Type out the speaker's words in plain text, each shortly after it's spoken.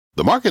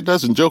The market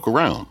doesn't joke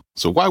around,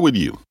 so why would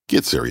you?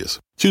 Get serious.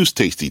 Choose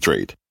Tasty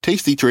Trade.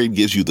 Tasty Trade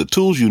gives you the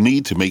tools you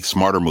need to make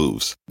smarter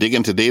moves. Dig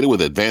into data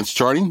with advanced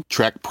charting,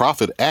 track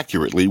profit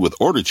accurately with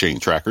order chain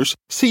trackers,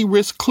 see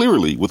risk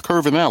clearly with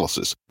curve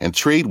analysis, and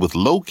trade with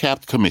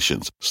low-capped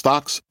commissions,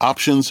 stocks,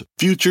 options,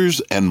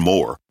 futures, and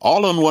more.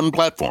 All on one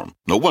platform.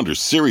 No wonder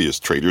serious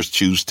traders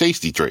choose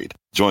Tasty Trade.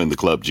 Join the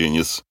club,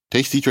 genius.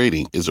 Tasty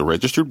Trading is a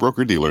registered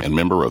broker-dealer and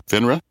member of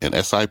FINRA and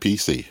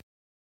SIPC.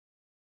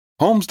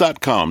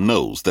 Homes.com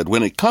knows that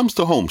when it comes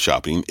to home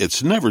shopping,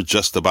 it's never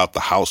just about the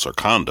house or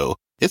condo.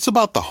 It's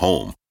about the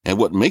home. And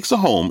what makes a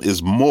home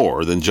is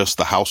more than just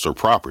the house or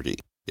property.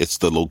 It's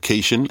the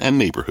location and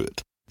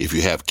neighborhood. If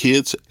you have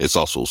kids, it's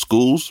also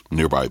schools,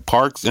 nearby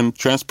parks, and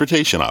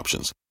transportation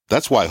options.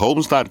 That's why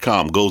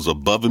Homes.com goes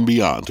above and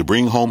beyond to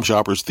bring home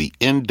shoppers the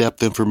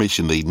in-depth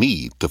information they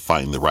need to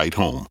find the right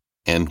home.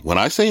 And when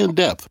I say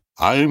in-depth,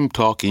 I'm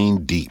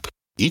talking deep.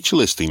 Each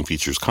listing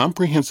features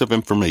comprehensive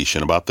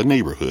information about the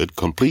neighborhood,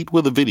 complete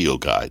with a video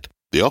guide.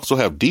 They also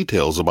have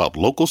details about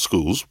local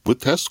schools with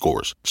test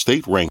scores,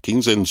 state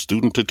rankings, and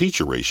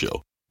student-to-teacher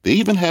ratio. They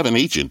even have an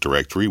agent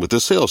directory with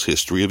the sales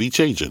history of each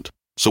agent.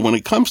 So when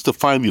it comes to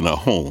finding a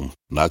home,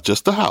 not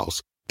just a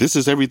house, this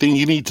is everything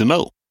you need to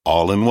know,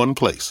 all in one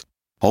place.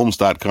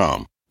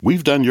 Homes.com.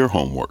 We've done your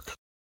homework.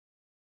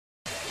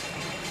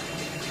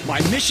 My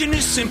mission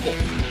is simple,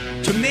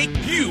 to make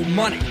you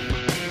money.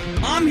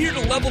 I'm here to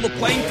level the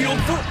playing field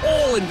for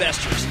all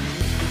investors.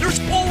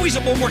 There's always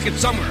a bull market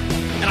somewhere,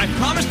 and I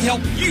promise to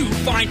help you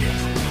find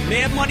it.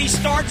 Mad Money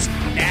starts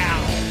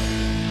now.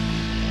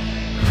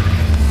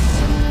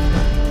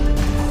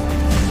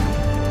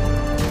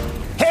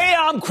 Hey,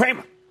 I'm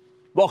Cramer.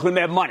 Welcome to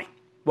Mad Money.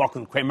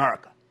 Welcome to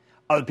Cramerica.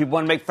 Other people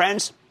want to make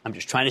friends? I'm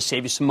just trying to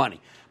save you some money.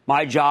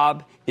 My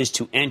job is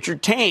to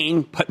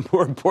entertain, but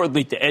more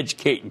importantly, to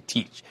educate and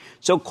teach.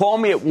 So call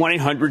me at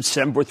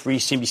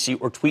 1-800-743-CNBC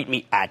or tweet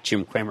me at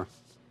Jim Cramer.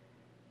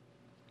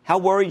 How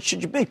worried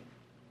should you be?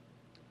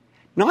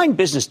 9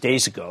 business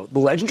days ago, the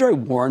legendary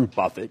Warren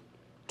Buffett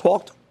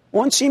talked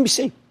on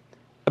CNBC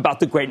about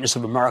the greatness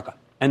of America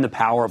and the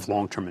power of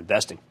long-term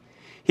investing.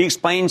 He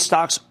explained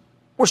stocks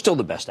were still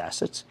the best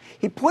assets.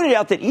 He pointed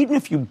out that even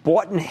if you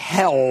bought and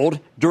held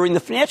during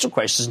the financial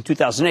crisis in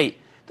 2008,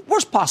 the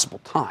worst possible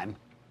time,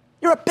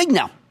 you're up big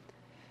now.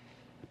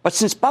 But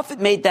since Buffett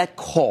made that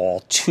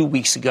call 2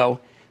 weeks ago,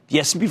 the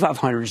S&P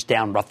 500 is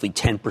down roughly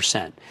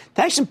 10%,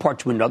 thanks in part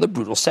to another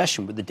brutal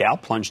session where the Dow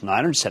plunged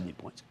 970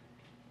 points,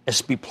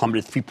 S&P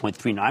plummeted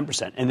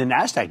 3.39%, and the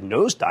Nasdaq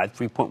nosedived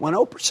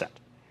 3.10%.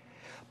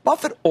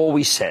 Buffett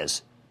always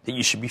says that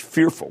you should be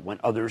fearful when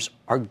others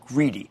are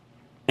greedy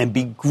and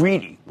be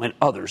greedy when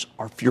others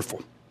are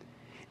fearful.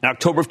 In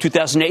October of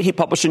 2008, he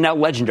published a now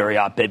legendary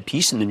op-ed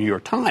piece in the New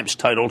York Times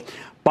titled,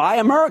 "Buy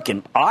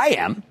American, I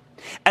Am."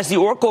 As the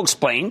Oracle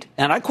explained,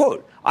 and I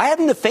quote, "I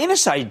haven't the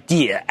faintest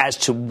idea as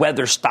to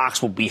whether stocks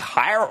will be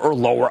higher or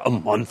lower a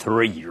month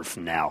or a year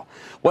from now.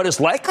 What is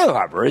likely,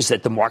 however, is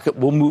that the market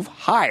will move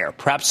higher,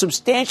 perhaps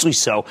substantially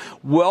so,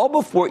 well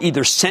before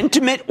either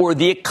sentiment or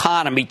the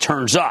economy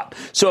turns up.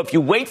 So if you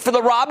wait for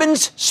the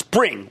robins,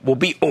 spring will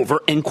be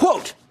over," end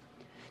quote.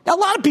 Now, a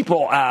lot of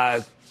people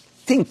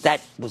think that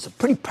was a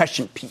pretty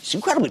prescient piece,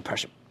 incredibly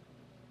prescient.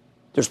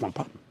 There's one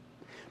problem.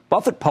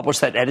 Buffett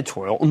published that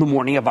editorial on the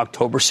morning of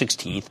October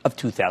 16th of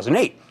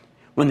 2008,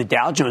 when the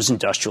Dow Jones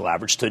Industrial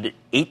Average stood at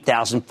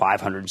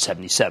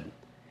 8,577.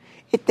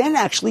 It then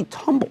actually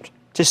tumbled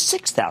to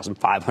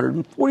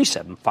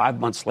 6,547 5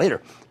 months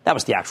later. That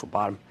was the actual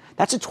bottom.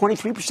 That's a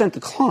 23%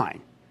 decline.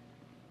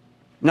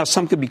 Now,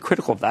 some could be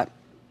critical of that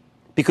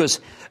because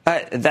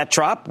that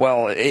drop,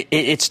 well,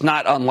 it's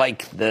not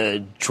unlike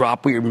the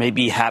drop we may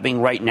be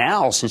having right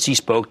now since he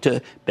spoke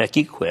to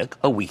Becky Quick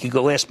a week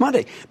ago last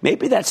Monday.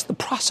 Maybe that's the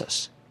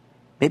process.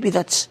 Maybe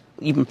that's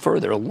even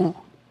further along.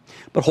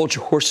 But hold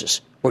your horses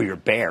or your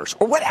bears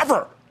or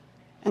whatever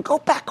and go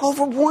back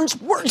over Warren's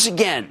words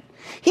again.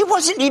 He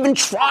wasn't even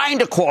trying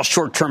to call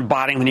short-term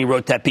bottoming when he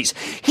wrote that piece.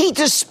 He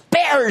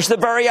disparaged the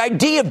very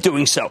idea of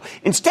doing so.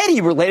 Instead,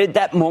 he related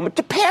that moment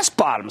to past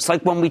bottoms,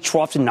 like when we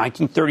troughed in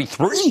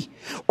 1933,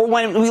 or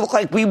when we looked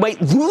like we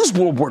might lose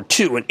World War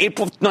II in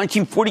April of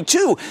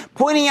 1942,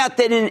 pointing out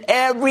that in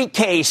every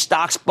case,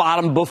 stocks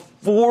bottomed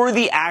before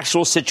the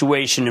actual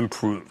situation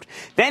improved.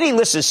 Then he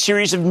lists a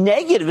series of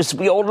negatives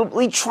we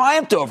ultimately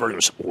triumphed over.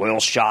 There's oil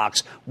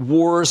shocks,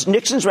 wars,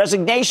 Nixon's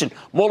resignation,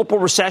 multiple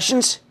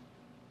recessions,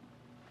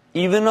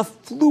 even a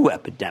flu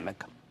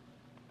epidemic,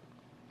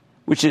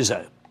 which is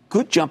a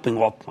good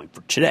jumping-off point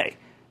for today,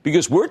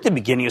 because we're at the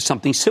beginning of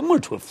something similar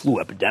to a flu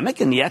epidemic,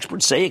 and the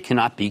experts say it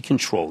cannot be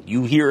controlled.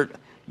 You hear it,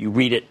 you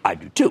read it, I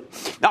do too.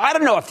 Now, I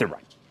don't know if they're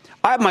right.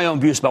 I have my own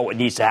views about what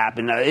needs to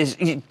happen.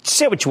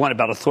 Say what you want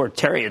about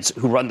authoritarians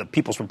who run the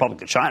People's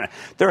Republic of China.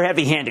 Their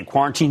heavy-handed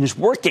quarantine is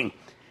working.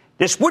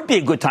 This would be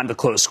a good time to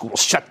close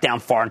schools, shut down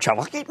foreign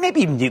travel,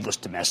 maybe even needless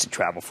domestic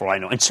travel for all I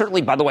know. And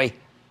certainly, by the way,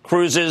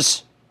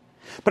 cruises,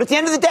 But at the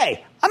end of the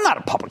day, I'm not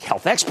a public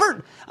health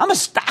expert. I'm a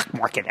stock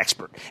market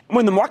expert. And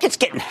when the market's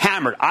getting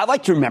hammered, I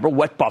like to remember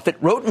what Buffett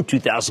wrote in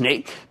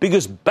 2008,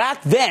 because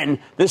back then,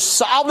 the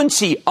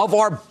solvency of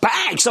our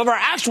banks, of our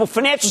actual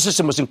financial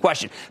system was in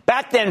question.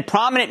 Back then,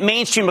 prominent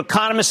mainstream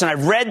economists, and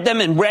I've read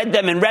them and read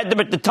them and read them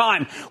at the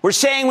time, were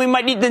saying we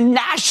might need to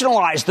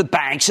nationalize the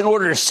banks in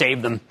order to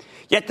save them.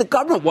 Yet the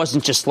government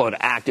wasn't just slow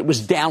to act. It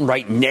was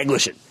downright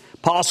negligent.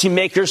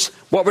 Policymakers,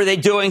 what were they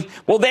doing?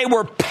 Well, they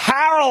were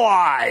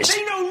paralyzed.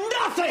 They know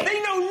nothing. They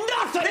know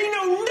nothing. They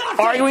know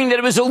nothing. Arguing that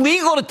it was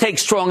illegal to take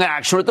strong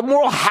action, or that the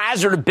moral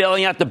hazard of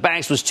bailing out the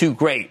banks was too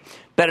great.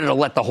 Better to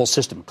let the whole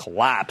system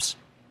collapse.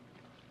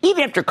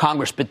 Even after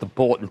Congress bit the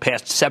bullet and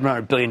passed a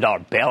 $700 billion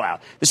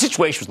bailout, the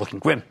situation was looking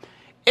grim.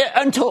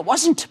 Until it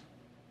wasn't.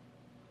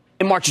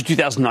 In March of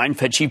 2009,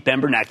 Fed Chief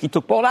Ben Bernanke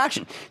took bold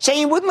action, saying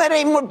he wouldn't let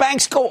any more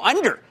banks go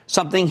under,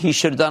 something he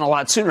should have done a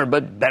lot sooner,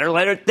 but better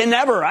later than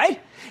never,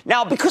 right?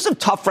 Now, because of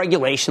tough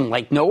regulation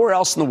like nowhere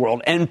else in the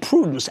world and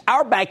prudence,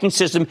 our banking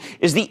system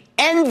is the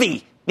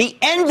envy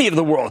of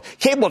the world,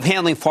 capable of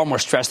handling far more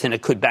stress than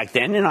it could back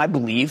then, and I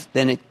believe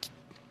than it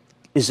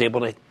is able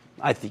to.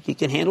 I think it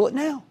can handle it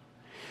now.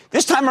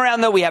 This time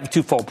around, though, we have a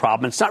twofold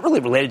problem. It's not really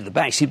related to the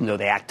banks, even though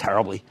they act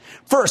terribly.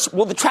 First,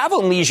 will the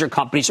travel and leisure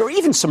companies, or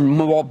even some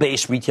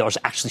mall-based retailers,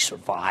 actually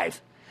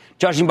survive?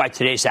 Judging by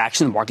today's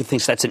action, the market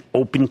thinks that's an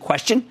open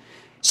question.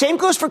 Same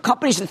goes for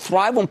companies that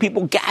thrive on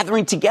people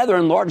gathering together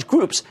in large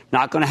groups.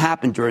 Not going to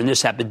happen during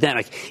this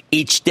epidemic.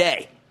 Each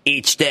day,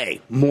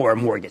 more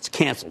and more gets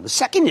canceled. The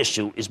second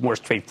issue is more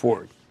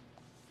straightforward.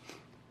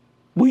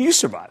 Will you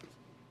survive?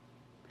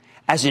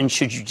 As in,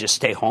 should you just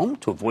stay home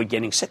to avoid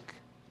getting sick?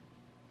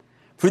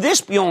 For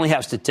this, we only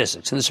have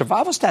statistics, and the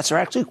survival stats are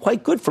actually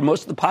quite good for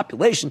most of the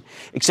population,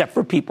 except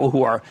for people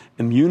who are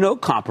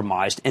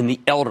immunocompromised and the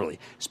elderly,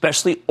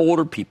 especially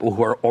older people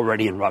who are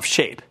already in rough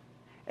shape.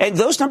 And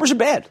those numbers are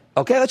bad.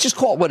 Okay, let's just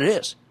call it what it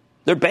is.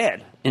 They're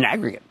bad in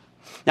aggregate.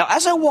 Now,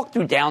 as I walked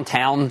through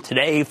downtown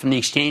today from the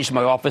exchange to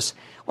my office,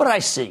 what did I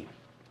see?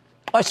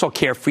 I saw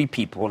carefree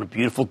people on a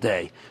beautiful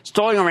day,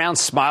 strolling around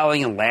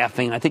smiling and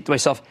laughing. And I think to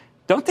myself,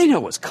 don't they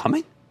know what's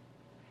coming?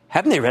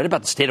 Haven't they read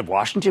about the state of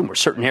Washington, where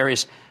certain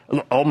areas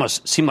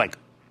almost seem like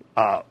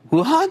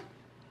Wuhan?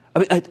 I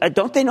mean,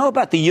 don't they know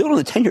about the yield on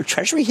the 10-year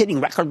Treasury hitting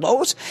record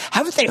lows?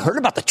 Haven't they heard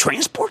about the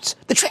transports?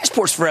 The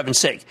transports, for heaven's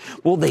sake.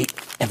 Will they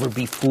ever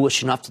be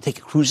foolish enough to take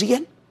a cruise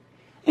again? And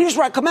here's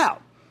where I come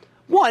out.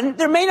 One,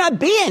 there may not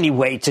be any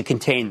way to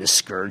contain the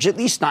scourge, at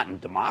least not in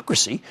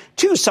democracy.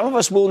 Two, some of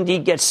us will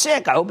indeed get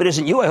sick. I hope it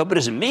isn't you. I hope it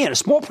isn't me. And a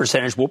small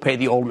percentage will pay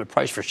the ultimate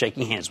price for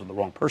shaking hands with the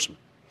wrong person.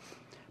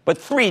 But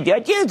three, the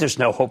idea that there's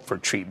no hope for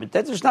treatment,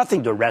 that there's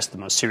nothing to arrest the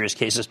most serious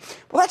cases,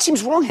 well, that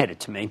seems wrong-headed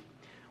to me.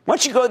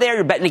 Once you go there,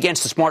 you're betting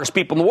against the smartest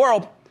people in the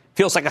world.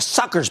 Feels like a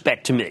sucker's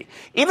bet to me.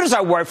 Even as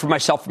I worry for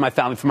myself, for my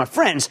family, for my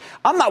friends,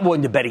 I'm not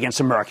willing to bet against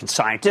American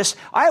scientists.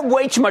 I have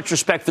way too much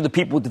respect for the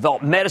people who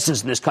develop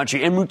medicines in this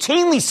country and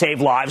routinely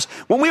save lives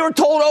when we were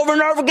told over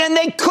and over again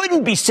they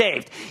couldn't be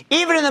saved.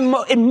 Even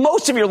in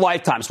most of your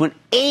lifetimes, when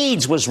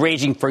AIDS was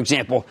raging, for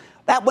example,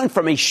 that went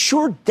from a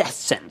sure death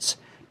sentence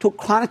to a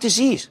chronic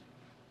disease.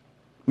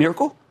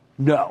 Miracle?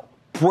 No.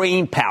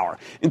 Brain power,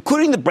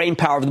 including the brain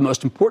power of the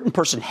most important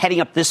person heading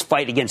up this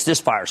fight against this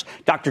virus,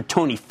 Dr.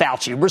 Tony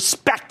Fauci.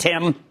 Respect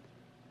him.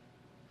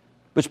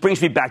 Which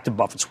brings me back to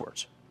Buffett's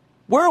words.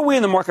 Where are we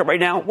in the market right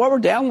now? Well, we're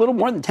down a little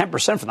more than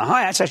 10% from the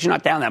high. That's actually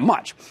not down that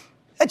much.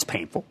 It's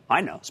painful,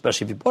 I know,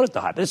 especially if you bought at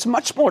the high, but it's a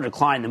much smaller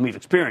decline than we've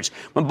experienced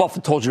when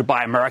Buffett told you to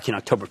buy America in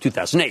October of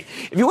 2008.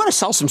 If you want to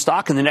sell some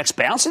stock in the next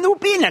bounce, and there will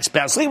be a next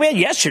bounce like we had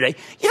yesterday,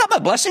 you got my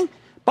blessing.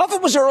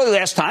 Buffett was early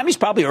last time. He's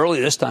probably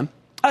early this time.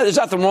 There's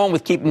nothing wrong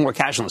with keeping more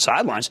cash on the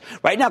sidelines.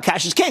 Right now,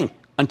 cash is king,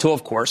 until,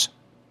 of course,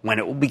 when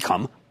it will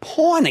become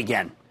pawn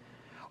again.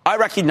 I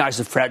recognize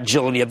the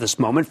fragility of this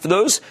moment. For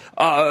those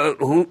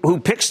who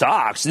pick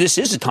stocks, this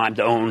is a time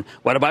to own.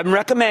 What have I been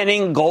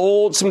recommending?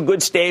 Gold, some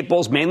good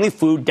staples, mainly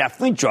food,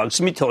 definitely drugs,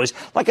 some utilities,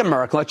 like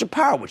American Electric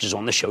Power, which is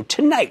on the show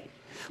tonight.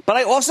 But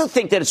I also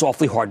think that it's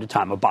awfully hard to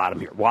time a bottom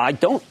here. While I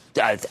don't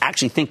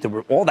actually think that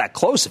we're all that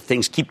close if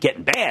things keep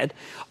getting bad,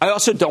 I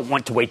also don't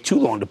want to wait too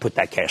long to put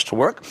that cash to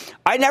work.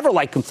 I never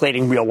like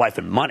conflating real life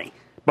and money.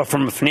 But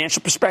from a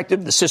financial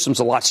perspective, the system's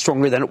a lot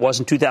stronger than it was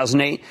in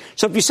 2008.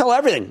 So if you sell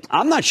everything,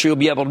 I'm not sure you'll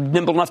be able to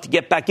nimble enough to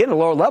get back in at a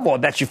lower level. I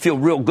bet you feel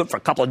real good for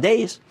a couple of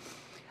days.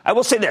 I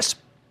will say this.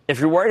 If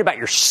you're worried about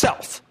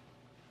yourself,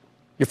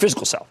 your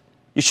physical self,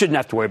 you shouldn't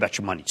have to worry about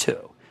your money,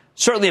 too.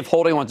 Certainly, if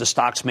holding on to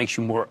stocks makes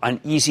you more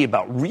uneasy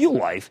about real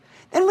life,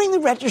 then ring the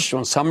register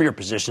on some of your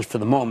positions for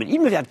the moment,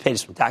 even if you have to pay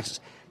some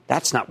taxes.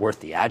 That's not worth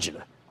the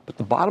agita. But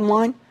the bottom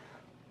line,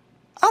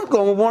 I'm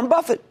going with Warren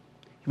Buffett.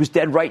 He was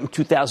dead right in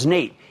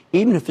 2008.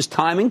 Even if his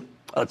timing,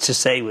 let's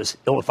just say, was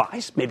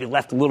ill-advised, maybe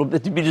left a little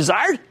bit to be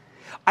desired,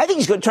 I think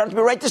he's going to turn out to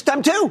be right this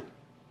time, too.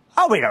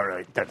 Oh, we don't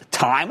really know the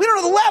time. We don't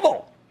know the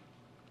level.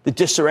 The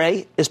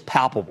disarray is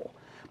palpable.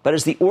 But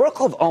as the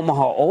Oracle of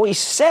Omaha always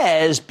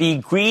says, be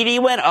greedy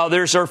when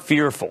others are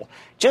fearful.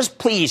 Just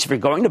please, if you're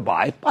going to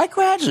buy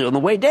gradually on the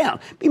way down.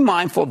 Be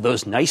mindful of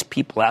those nice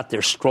people out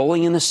there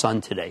strolling in the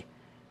sun today.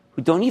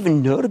 who don't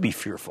even know to be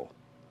fearful,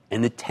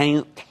 and the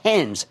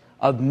tens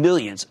of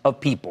millions of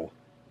people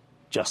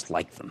just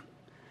like them.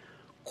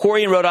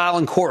 Corey in Rhode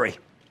Island. Corey.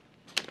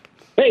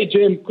 Hey,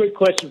 Jim, quick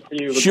question for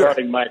you Sure.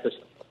 regarding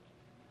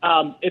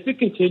Microsoft. If it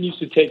continues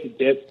to take a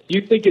dip, do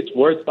you think it's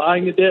worth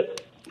buying the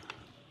dip?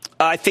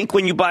 I think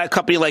when you buy a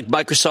company like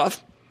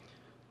Microsoft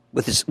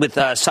with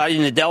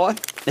Satya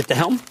Nadella at the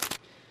helm,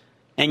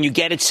 and you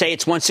get it, say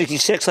it's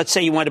 166, let's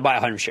say you wanted to buy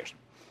 100 shares,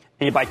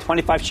 and you buy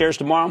 25 shares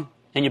tomorrow,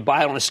 and you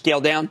buy it on a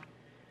scale down,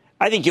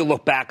 I think you'll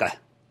look back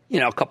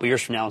a couple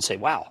years from now and say,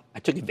 wow, I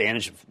took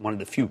advantage of one of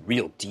the few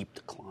real deep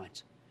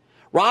declines.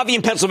 Ravi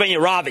in Pennsylvania.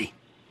 Ravi.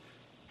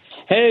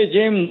 Hey,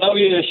 Jim, love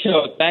your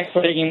show. Thanks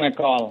for taking my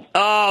call.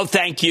 Oh,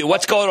 thank you.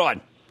 What's going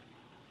on?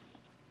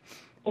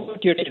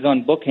 Opportunities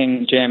on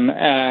booking, Jim.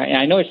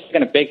 I know it's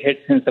taken a big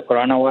hit since the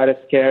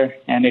coronavirus scare,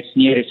 and it's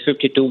near its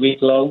 52-week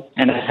low,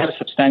 and I have a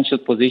substantial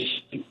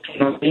position.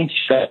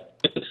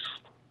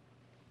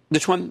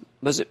 Which one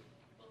was it?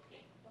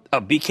 Oh,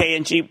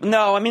 BKNG?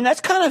 No, I mean,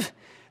 that's kind of...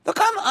 Look,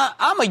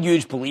 I'm a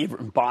huge believer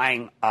in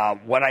buying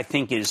what I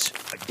think is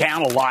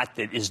down a lot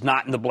that is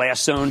not in the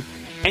blast zone,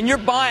 and you're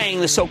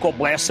buying the so-called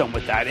blast zone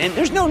with that, and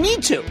there's no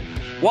need to.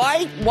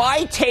 Why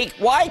take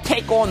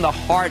on the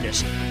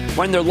hardest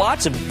when there are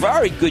lots of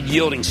very good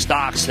yielding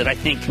stocks that I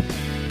think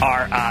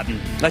are,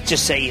 let's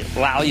just say,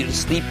 allow you to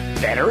sleep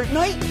better at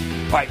night?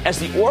 Right, as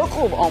the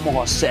Oracle of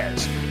Omaha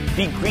says,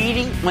 be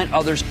greedy when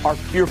others are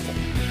fearful,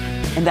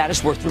 and that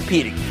is worth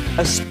repeating,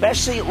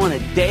 especially on a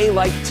day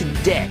like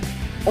today.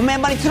 Oh,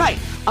 Mad Money tonight,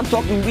 I'm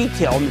talking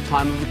retail in the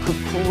time of the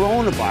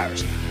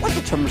coronavirus. What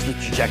determines the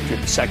trajectory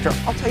of the sector?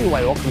 I'll tell you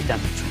why it all comes down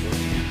to two words.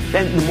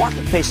 Then the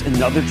market faced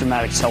another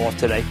dramatic sell-off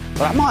today,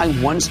 but I'm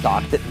eyeing one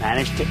stock that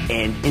managed to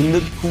end in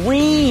the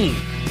green.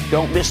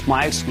 Don't miss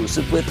my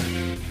exclusive with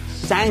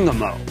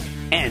Sangamo.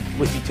 And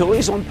with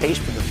utilities on pace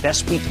for the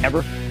best week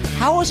ever,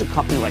 how is a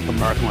company like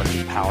American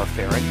Electric Power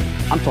faring?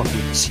 I'm talking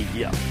with the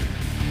CEO.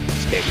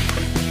 Stay with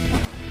me.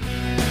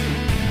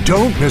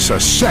 Don't miss a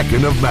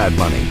second of Mad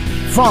Money.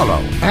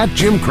 Follow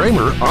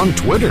 @JimCramer on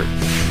Twitter.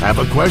 Have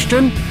a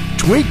question?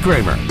 Tweet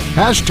Cramer.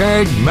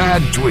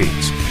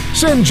 #MadTweets.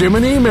 Send Jim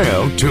an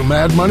email to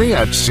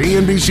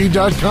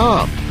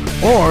madmoney@cnbc.com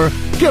or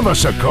give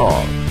us a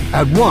call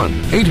at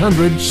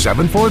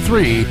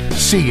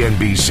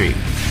 1-800-743-CNBC.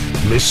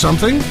 Miss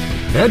something?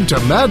 Head to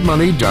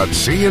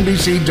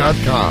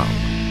madmoney.cnbc.com.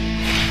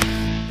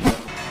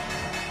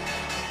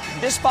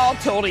 This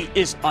volatility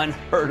is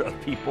unheard of,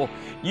 people.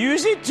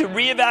 Use it to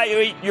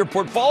reevaluate your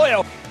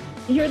portfolio.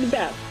 You're the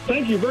best.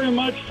 Thank you very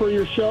much for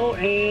your show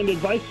and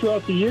advice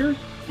throughout the years.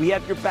 We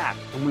have your back,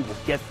 and we will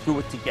get through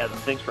it together.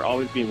 Thanks for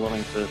always being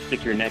willing to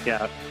stick your neck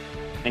out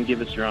and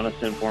give us your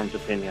honest, informed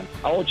opinion.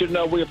 I want you to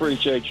know we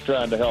appreciate you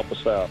trying to help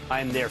us out.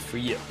 I am there for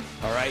you,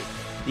 all right?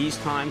 These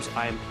times,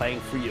 I am playing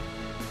for you.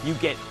 You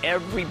get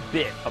every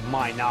bit of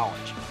my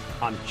knowledge.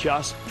 I'm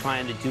just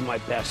trying to do my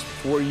best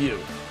for you.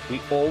 We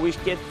always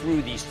get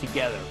through these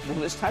together. Will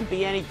this time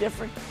be any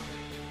different?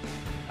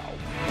 No.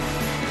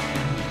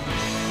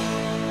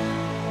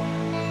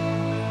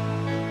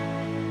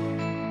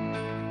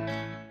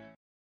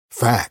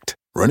 Fact.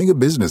 Running a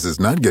business is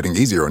not getting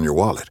easier on your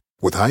wallet.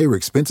 With higher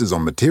expenses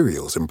on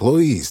materials,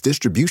 employees,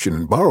 distribution,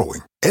 and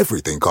borrowing,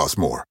 everything costs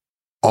more.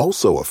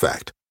 Also a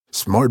fact.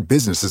 Smart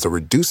businesses are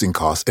reducing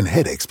costs and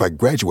headaches by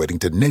graduating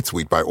to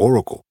NetSuite by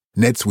Oracle.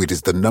 NetSuite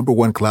is the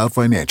 #1 cloud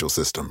financial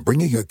system,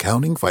 bringing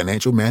accounting,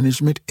 financial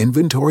management,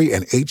 inventory,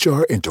 and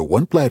HR into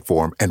one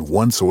platform and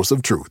one source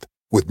of truth.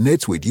 With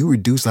NetSuite, you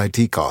reduce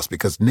IT costs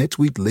because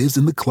NetSuite lives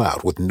in the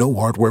cloud with no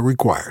hardware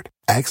required,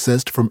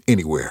 accessed from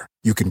anywhere.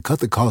 You can cut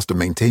the cost of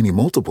maintaining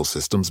multiple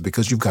systems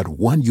because you've got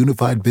one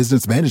unified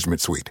business management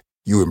suite.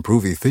 You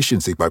improve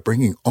efficiency by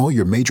bringing all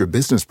your major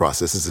business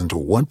processes into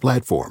one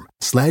platform,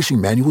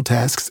 slashing manual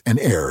tasks and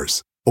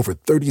errors. Over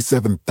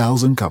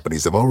 37,000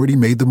 companies have already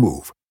made the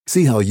move.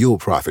 See how you'll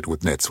profit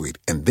with NetSuite,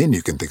 and then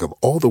you can think of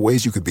all the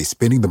ways you could be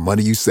spending the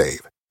money you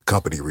save.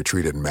 Company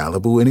retreat in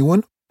Malibu,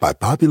 anyone? By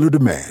popular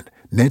demand,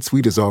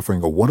 NetSuite is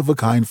offering a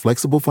one-of-a-kind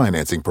flexible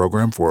financing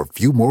program for a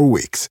few more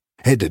weeks.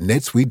 Head to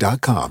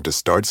netsuite.com to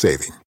start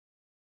saving.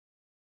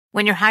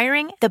 When you're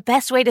hiring, the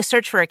best way to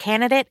search for a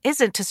candidate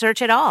isn't to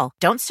search at all.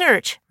 Don't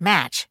search,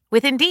 match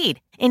with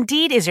Indeed.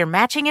 Indeed is your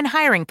matching and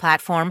hiring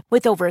platform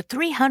with over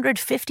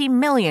 350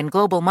 million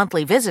global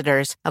monthly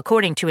visitors,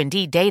 according to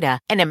Indeed data,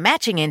 and a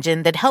matching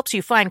engine that helps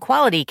you find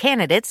quality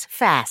candidates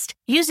fast.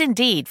 Use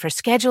Indeed for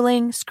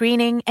scheduling,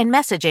 screening, and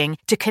messaging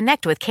to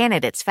connect with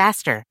candidates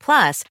faster.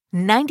 Plus,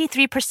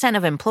 93%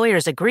 of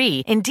employers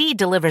agree Indeed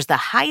delivers the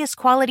highest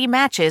quality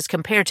matches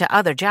compared to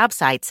other job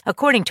sites,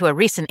 according to a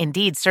recent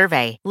Indeed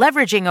survey.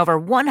 Leveraging over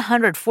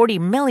 140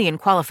 million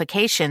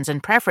qualifications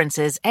and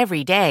preferences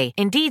every day,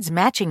 Indeed's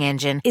matching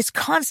engine is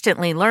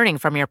constantly learning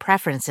from your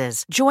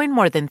preferences. Join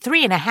more than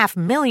 3.5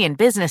 million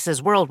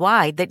businesses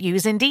worldwide that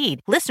use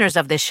Indeed. Listeners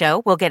of this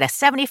show will get a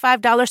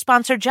 $75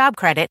 sponsored job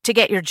credit to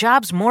get your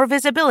jobs more visible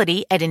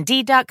visibility at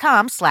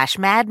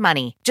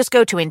Indeed.com/madmoney. Just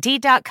go to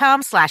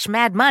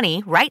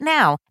Indeed.com/madmoney right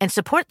now and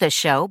support this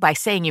show by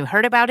saying you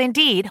heard about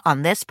Indeed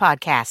on this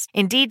podcast.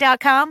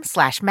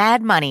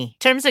 Indeed.com/madmoney.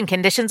 Terms and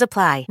conditions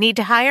apply. Need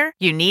to hire?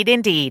 You need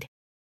Indeed.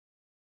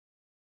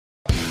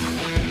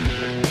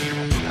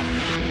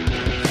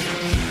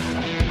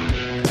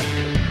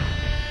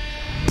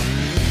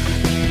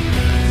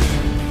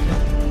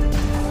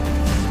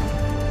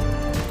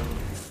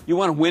 You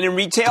want to win in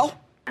retail?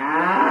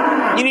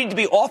 You need to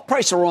be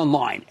off-price or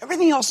online.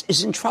 Everything else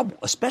is in trouble,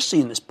 especially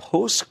in this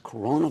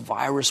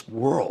post-coronavirus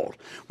world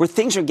where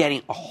things are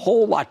getting a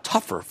whole lot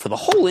tougher for the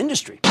whole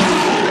industry.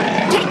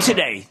 Take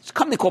today. It's a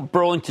company called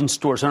Burlington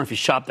Stores. I don't know if you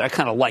shop there. I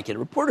kind of like it. It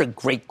reported a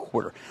great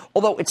quarter,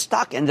 although its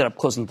stock ended up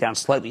closing down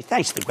slightly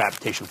thanks to the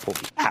gravitational pull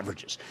of the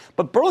averages.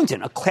 But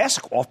Burlington, a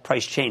classic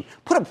off-price chain,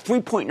 put up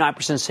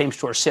 3.9%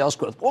 same-store sales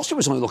growth. Wall Street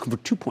was only looking for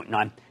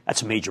 2.9%.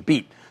 That's a major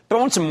beat.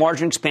 Throwing some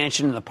margin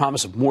expansion and the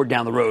promise of more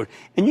down the road.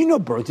 And you know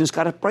Burlington's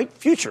got a bright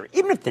future,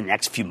 even if the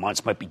next few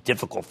months might be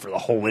difficult for the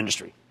whole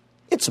industry.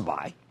 It's a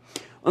buy.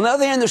 On the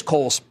other hand, there's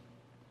Kohl's,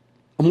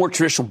 a more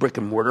traditional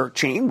brick-and-mortar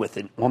chain with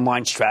an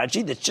online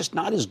strategy that's just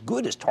not as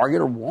good as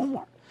Target or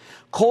Walmart.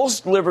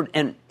 Kohl's delivered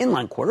an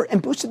inline quarter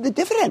and boosted the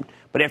dividend.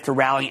 But after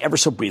rallying ever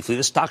so briefly,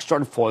 the stock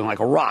started falling like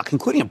a rock,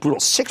 including a brutal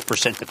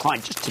 6%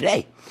 decline just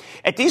today.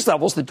 At these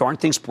levels, the darn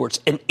thing sports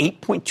an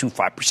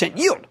 8.25%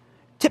 yield.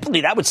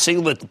 Typically, that would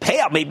signal that the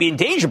payout may be in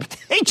danger, but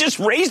they just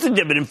raised the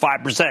dividend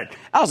 5%.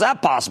 How's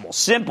that possible?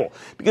 Simple.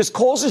 Because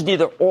Kohl's is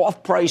neither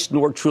off-price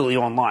nor truly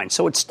online,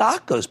 so its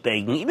stock goes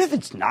begging, even if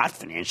it's not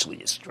financially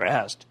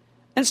distressed.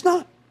 And it's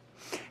not.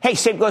 Hey,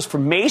 same goes for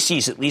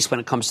Macy's, at least when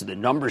it comes to the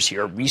numbers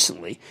here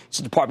recently.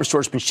 So the department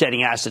store's been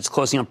shedding assets,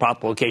 closing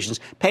unprofitable locations,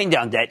 paying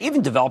down debt,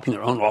 even developing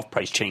their own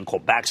off-price chain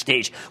called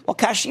Backstage, while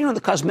cashing in on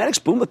the cosmetics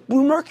boom with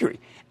Blue Mercury.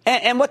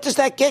 And what does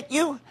that get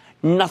you?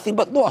 Nothing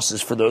but losses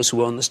for those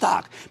who own the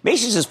stock.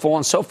 Macy's has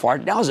fallen so far,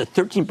 now has a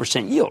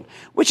 13% yield,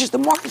 which is the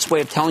market's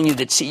way of telling you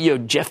that CEO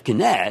Jeff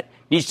Gennett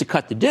needs to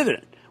cut the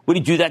dividend. Would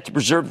he do that to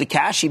preserve the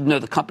cash, even though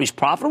the company's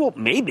profitable?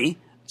 Maybe.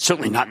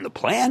 Certainly not in the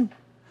plan.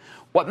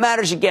 What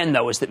matters again,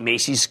 though, is that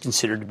Macy's is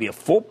considered to be a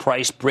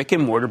full-price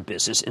brick-and-mortar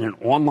business in an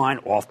online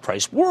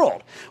off-price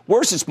world.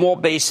 Worse, it's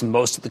mall-based in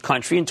most of the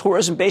country and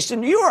tourism-based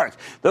in New York.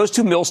 Those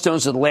two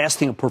millstones are the last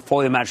thing a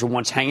portfolio manager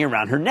wants hanging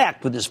around her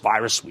neck with this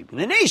virus sweeping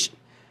the nation.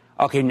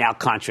 Okay, now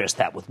contrast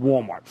that with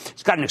Walmart.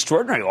 It's got an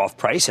extraordinary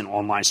off-price and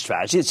online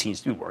strategy that seems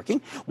to be working.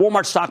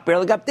 Walmart stock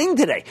barely got dinged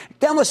today,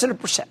 down less than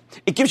 1%.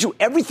 It gives you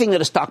everything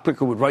that a stock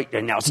picker would write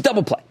right now. It's a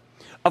double play.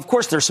 Of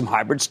course, there's some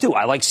hybrids, too.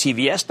 I like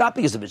CVS, not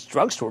because of its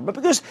drugstore, but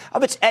because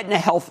of its Aetna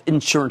Health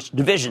Insurance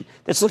division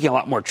that's looking a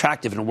lot more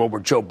attractive in a world where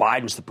Joe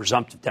Biden's the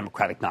presumptive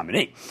Democratic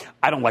nominee.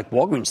 I don't like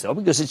Walgreens, though,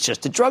 because it's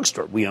just a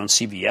drugstore. We own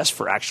CVS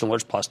for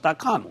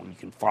ActionAlertsPlus.com. You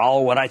can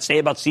follow what I say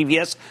about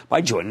CVS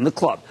by joining the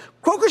club.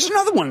 Kroger's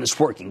another one that's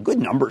working. Good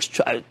numbers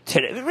today.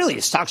 Really,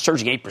 the stock's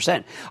surging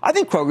 8%. I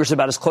think Kroger's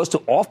about as close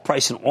to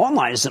off-price and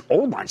online as an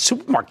old-line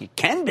supermarket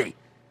can be.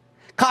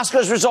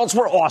 Costco's results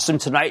were awesome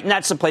tonight, and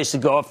that's the place to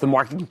go if the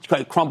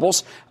market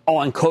crumbles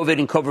on COVID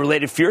and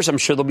COVID-related fears. I'm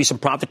sure there'll be some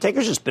profit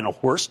takers. It's been a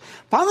horse.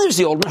 Finally, there's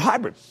the ultimate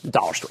hybrid, the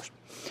dollar stores.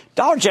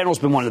 Dollar General's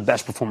been one of the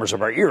best performers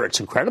of our era.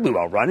 It's incredibly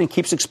well run and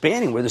keeps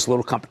expanding where there's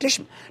little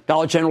competition.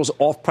 Dollar General's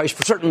off-price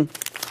for certain.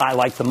 I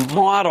like the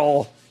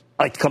model.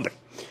 I like the company.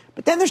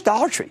 But then there's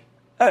Dollar Tree.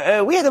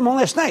 We had them on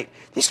last night.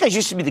 These guys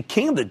used to be the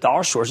king of the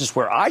dollar stores. It's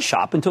where I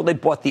shop until they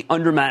bought the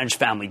undermanaged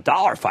Family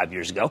Dollar 5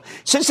 years ago.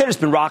 Since then, it's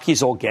been rocky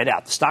as all get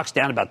out. The stock's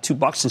down about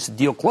 $2 since the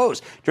deal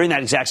closed. During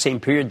that exact same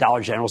period,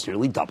 Dollar General's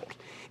nearly doubled.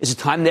 Is it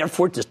time,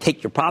 therefore, to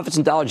take your profits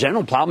in Dollar General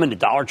and plow them into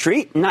Dollar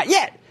Tree? Not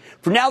yet.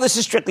 For now, this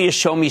is strictly a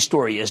show-me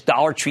story, as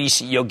Dollar Tree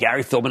CEO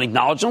Gary Philbin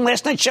acknowledged on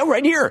last night's show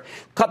right here.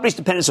 The company's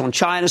dependence on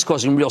China is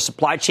causing real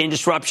supply chain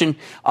disruption.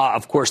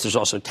 Of course, there's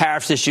also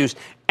tariffs issues,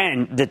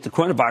 and that the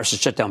coronavirus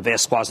has shut down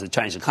vast swaths of the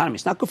Chinese economy.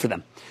 It's not good for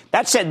them.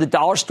 That said, the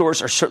dollar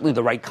stores are certainly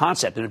the right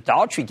concept, and if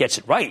Dollar Tree gets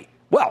it right,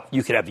 well,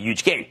 you could have a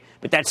huge gain.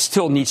 But that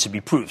still needs to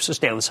be proved, so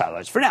stay on the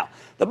sidelines for now.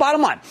 The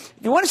bottom line, if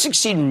you want to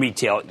succeed in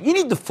retail, you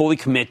need to fully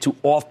commit to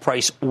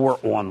off-price or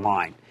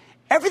online.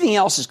 Everything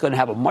else is going to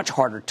have a much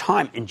harder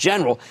time in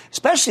general,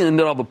 especially in the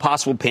middle of a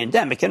possible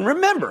pandemic. And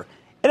remember,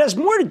 it has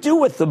more to do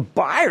with the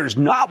buyers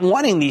not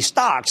wanting these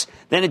stocks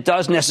than it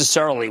does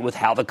necessarily with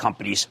how the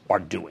companies are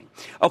doing.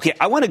 Okay,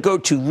 I want to go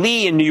to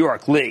Lee in New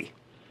York. Lee.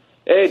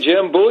 Hey,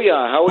 Jim.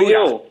 Booyah. How are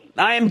you?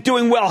 I am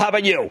doing well. How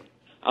about you?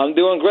 I'm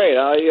doing great.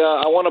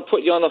 I want to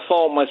put you on the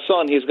phone. My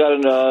son, he's got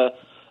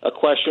a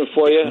question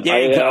for you.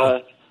 There you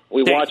go.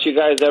 We watch you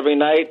guys every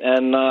night,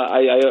 and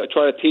I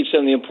try to teach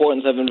them the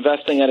importance of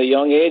investing at a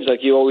young age,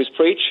 like you always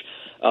preach.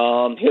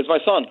 Here's my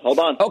son. Hold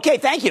on. Okay,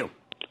 thank you.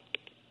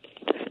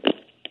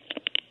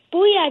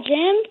 Booyah,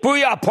 Jim.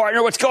 Booyah,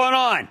 partner. What's going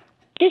on?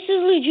 This is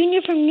Lou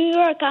Jr. from New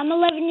York. I'm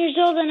 11 years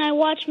old, and I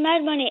watch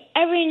Mad Money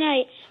every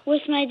night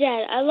with my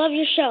dad. I love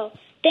your show.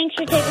 Thanks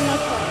for taking my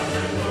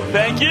call.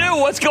 Thank you.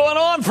 What's going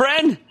on,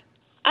 friend?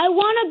 I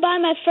want to buy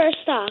my first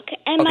stock,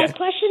 and my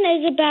question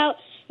is about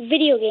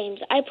video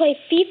games. I play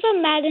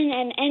FIFA, Madden,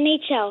 and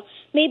NHL.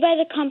 made by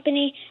the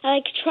company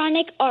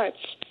Electronic Arts,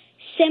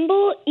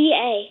 symbol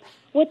EA.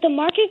 With the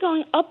market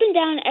going up and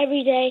down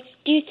every day,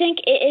 do you think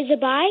it is a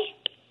buy?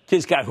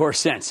 Kid's got horse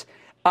sense.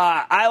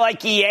 I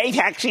like EA.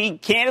 Actually,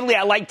 candidly,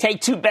 I like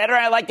Take-Two better.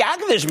 I like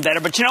Activision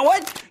better. But you know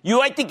what? You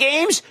like the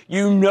games.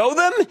 You know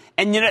them.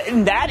 And,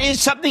 and that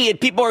is something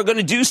that people are going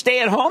to do. Stay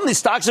at home. The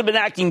stocks have been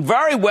acting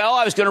very well.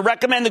 I was going to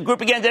recommend the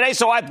group again today,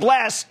 so I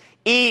bless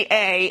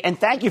EA. And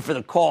thank you for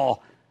the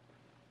call.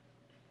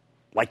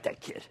 Like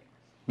that kid.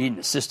 Need an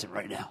assistant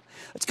right now.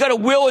 Let's go to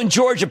Will in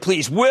Georgia,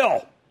 please.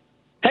 Will.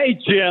 Hey,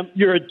 Jim.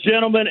 You're a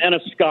gentleman and a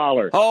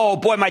scholar. Oh,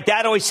 boy. My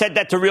dad always said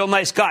that to real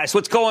nice guys.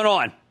 What's going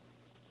on?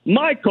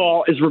 My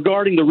call is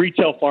regarding the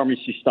retail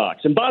pharmacy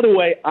stocks. And by the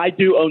way, I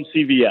do own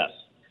CVS.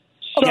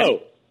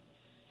 So,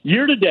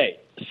 year to date,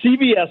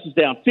 CVS is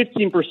down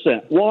 15%,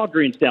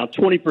 Walgreens down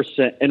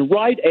 20%, and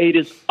Rite Aid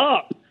is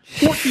up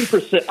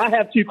 14%. I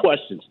have two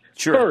questions.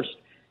 Sure. First,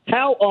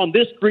 how on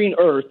this green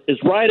earth is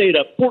Rite Aid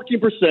up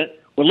 14%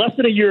 when less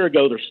than a year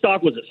ago their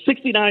stock was at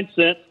 69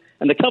 cents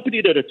and the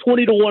company did a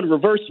 20-to-1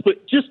 reverse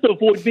split just to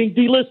avoid being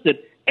delisted?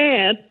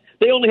 And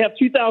they only have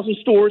 2,000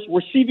 stores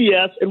where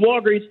CVS and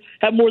Walgreens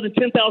have more than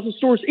 10,000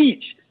 stores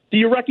each. Do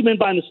you recommend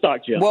buying the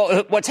stock, Jim?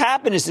 Well, what's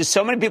happened is that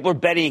so many people are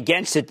betting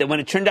against it that when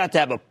it turned out to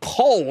have a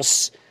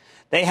pulse,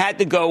 they had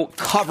to go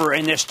cover,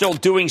 and they're still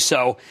doing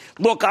so.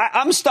 Look,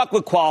 I'm stuck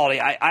with quality.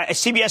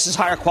 CVS is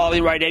higher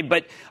quality Rite Aid,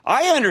 but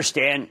I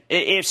understand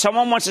if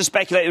someone wants to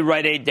speculate with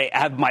Rite Aid, they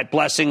have my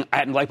blessing. I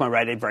happen to like my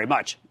Rite Aid very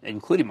much,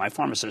 including my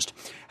pharmacist.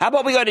 How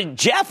about we go to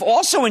Jeff,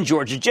 also in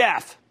Georgia?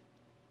 Jeff.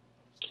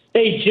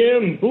 Hey,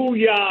 Jim.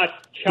 Booyah.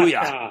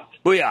 Booyah.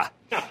 Booyah.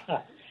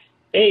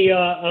 Hey,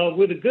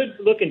 with a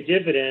good-looking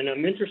dividend,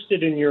 I'm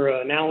interested in your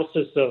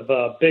analysis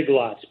of Big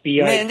Lots,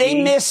 BIP. Man,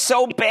 they missed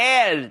so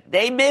bad.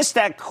 They missed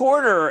that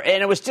quarter,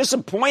 and it was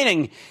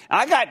disappointing.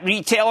 I got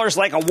retailers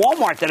like a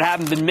Walmart that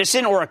haven't been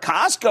missing, or a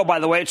Costco, by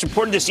the way. It's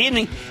reported this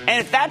evening. And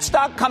if that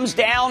stock comes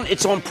down,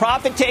 it's on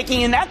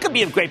profit-taking, and that could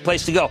be a great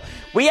place to go.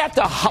 We have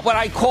to, what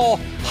I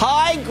call,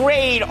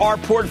 high-grade our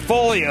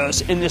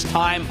portfolios in this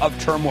time of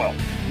turmoil.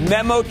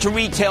 Memo to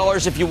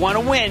retailers, if you want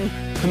to win,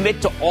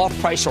 commit to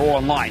off-price or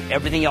online.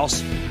 Everything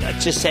else,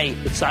 let's just say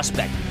it's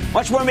suspect.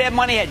 Much more Mad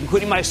Money Ahead,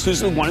 including my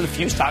exclusive one of the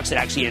few stocks that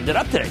actually ended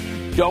up today.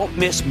 Don't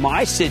miss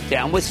my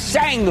sit-down with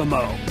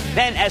Sangamo.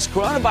 Then, as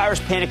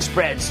coronavirus panic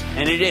spreads,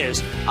 and it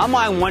is, I'm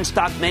eyeing one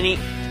stock many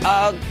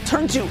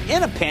turn to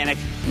in a panic.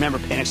 Remember,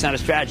 panic's not a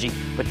strategy,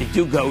 but they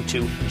do go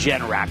to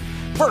Generac.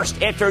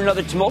 First, after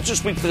another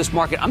tumultuous week for this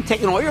market, I'm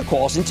taking all your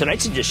calls in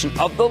tonight's edition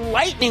of the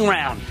Lightning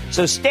Round.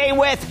 So stay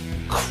with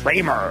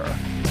Cramer.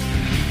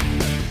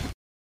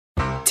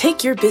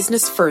 Take your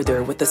business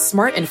further with the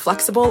smart and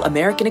flexible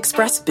American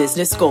Express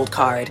Business Gold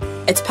Card.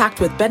 It's packed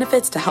with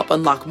benefits to help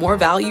unlock more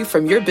value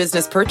from your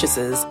business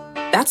purchases.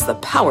 That's the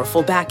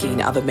powerful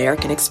backing of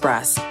American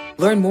Express.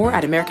 Learn more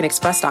at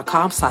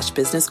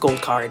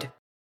americanexpress.com/businessgoldcard.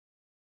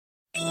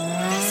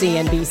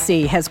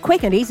 CNBC has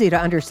quick and easy to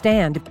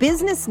understand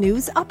business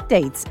news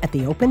updates at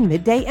the open,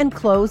 midday, and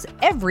close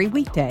every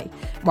weekday.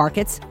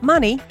 Markets,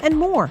 money, and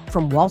more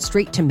from Wall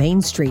Street to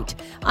Main Street.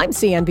 I'm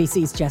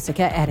CNBC's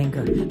Jessica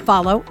Ettinger.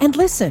 Follow and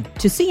listen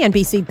to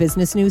CNBC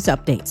Business News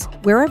Updates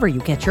wherever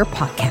you get your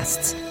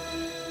podcasts.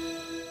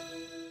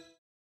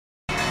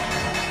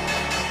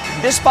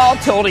 This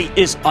volatility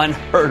is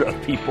unheard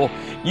of, people.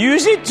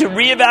 Use it to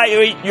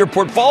reevaluate your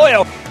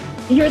portfolio.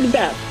 You're the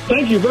best.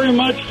 Thank you very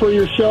much for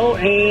your show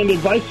and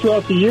advice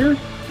throughout the year.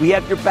 We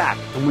have your back,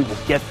 and we will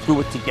get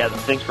through it together.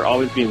 Thanks for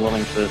always being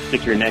willing to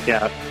stick your neck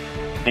out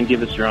and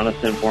give us your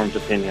honest, informed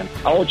opinion.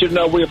 I want you to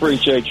know we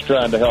appreciate you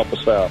trying to help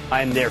us out.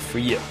 I am there for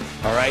you,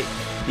 all right?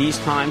 These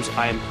times,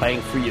 I am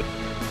playing for you.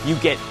 You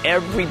get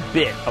every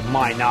bit of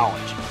my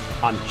knowledge.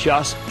 I'm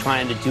just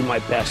trying to do my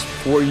best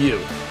for you.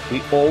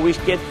 We always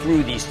get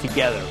through these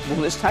together. Will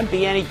this time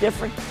be any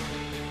different?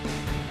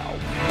 No.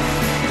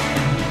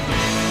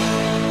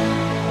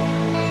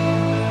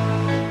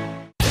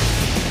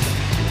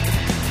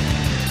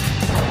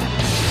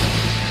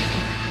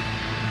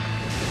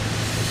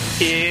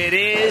 It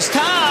is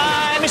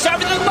time. It's time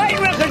for the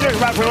lightning round. And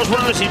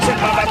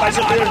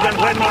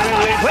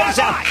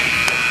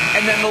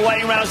then the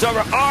lightning round's over.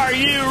 Are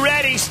you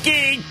ready,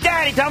 Ski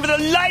Daddy? Time for the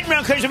lightning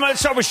round.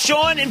 Let's start with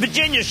Sean in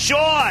Virginia.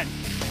 Sean.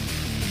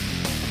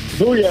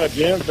 Booyah,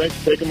 Jim. Thanks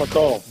for taking my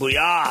call.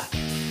 Booyah.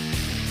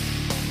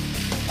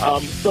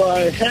 So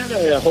I had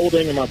a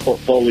holding in my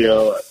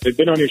portfolio. They've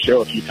been on your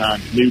show a few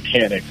times.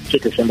 Nutanix,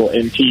 ticker symbol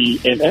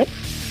NTNX.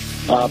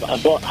 I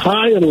bought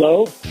high and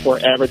low for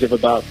an average of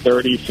about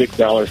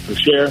 $36 per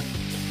share,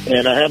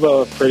 and I have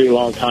a pretty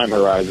long time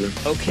horizon.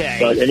 Okay.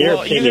 But in your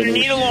well, opinion, you're going to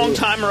need a long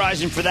time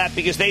horizon for that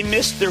because they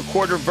missed their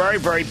quarter very,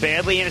 very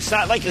badly, and it's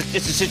not like it's a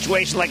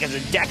situation like it's a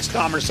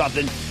Dexcom or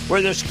something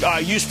where there's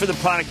use for the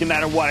product no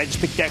matter what. I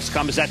just picked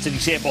Dexcom as that's an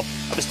example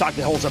of a stock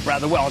that holds up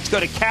rather well. Let's go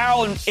to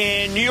Carol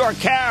in New York.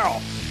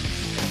 Carol.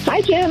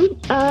 Hi, Jim.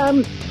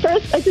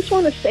 First, I just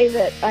want to say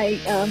that I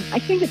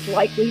think it's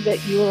likely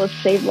that you will have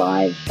saved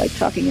lives by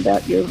talking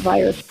about your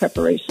virus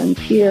preparations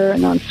here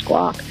and on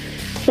Squawk.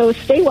 So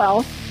stay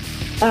well.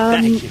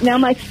 Thank you. Now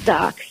my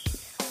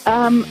stocks.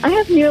 I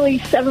have nearly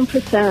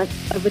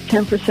 7% of a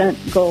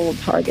 10% gold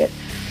target.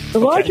 The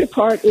larger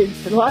part is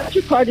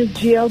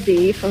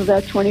GLD from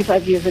about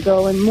 25 years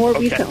ago, and more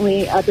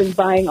recently, I've been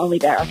buying only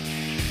barrels.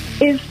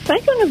 Is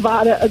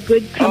Franco-Nevada a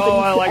good company Oh,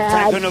 I like to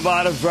add?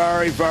 Franco-Nevada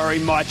very, very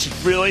much. It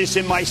really is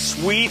in my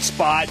sweet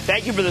spot.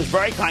 Thank you for those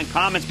very kind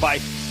comments by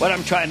what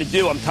I'm trying to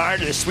do. I'm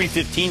tired of this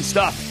 315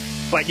 stuff.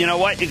 But you know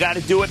what? You got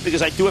to do it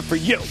because I do it for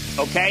you,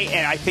 okay?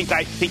 And I think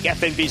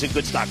FNB is a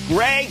good stock.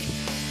 Greg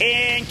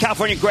in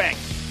California. Greg.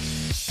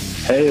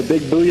 Hey, a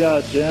big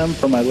booyah, Jim,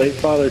 from my late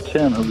father,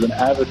 Tim, who's an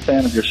avid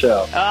fan of your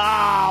show.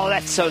 Oh,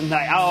 that's so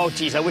nice. Oh,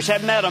 geez, I wish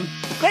I'd met him.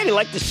 Glad he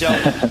liked the show.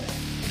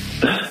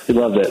 He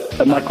loved it.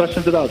 And my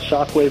question's about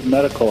Shockwave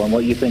Medical and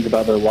what you think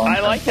about their long-term I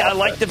like that. I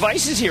like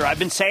devices here. I've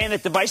been saying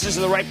that devices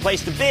are the right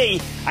place to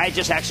be. I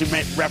just actually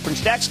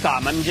referenced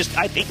Dexcom.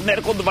 I think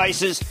medical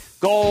devices,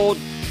 gold,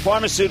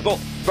 pharmaceutical,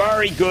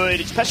 very good,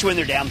 especially when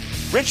they're down.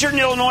 Richard in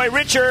Illinois.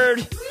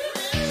 Richard.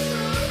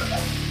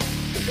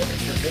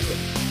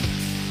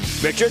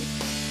 Richard?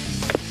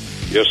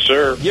 Yes,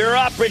 sir. You're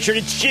up, Richard.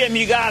 It's Jim.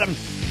 You got him.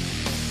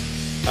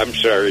 I'm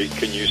sorry.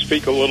 Can you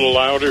speak a little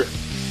louder?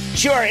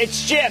 Sure.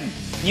 It's Jim.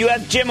 You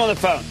have Jim on the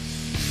phone.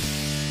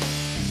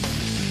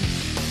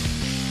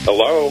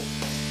 Hello?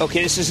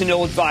 Okay, this is an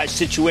ill-advised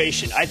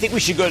situation. I think we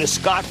should go to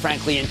Scott,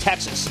 frankly, in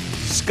Texas.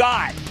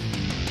 Scott.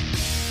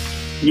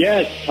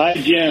 Yes. Hi,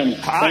 Jim.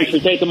 Hi. Thanks for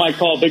taking my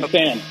call. Big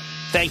fan.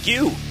 Thank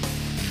you.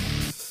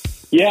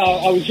 Yeah,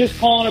 I was just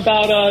calling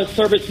about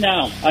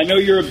ServiceNow. I know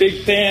you're a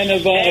big fan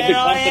of the company.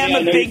 I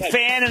am a big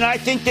fan, and I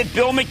think that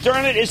Bill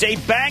McDermott is a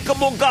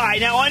bankable guy.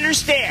 Now,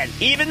 understand,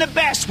 even the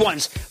best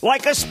ones,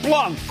 like a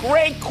Splunk,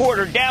 great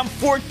quarter, down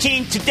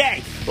 14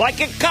 today. Like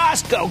a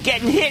Costco,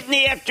 getting hit in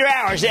the after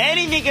hours.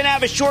 Anything can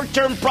have a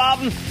short-term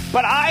problem,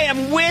 but I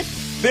am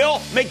with Bill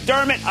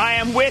McDermott. I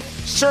am with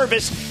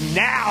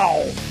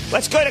ServiceNow.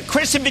 Let's go to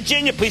Chris in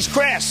Virginia, please.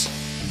 Chris.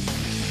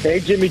 Hey,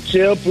 Jimmy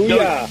Chill.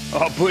 Booyah.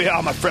 Oh,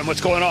 booyah, my friend.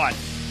 What's going on?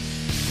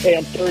 Hey,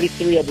 I'm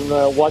 33. I've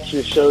been watching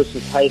your show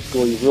since high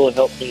school. You've really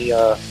helped me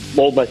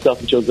mold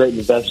myself into a great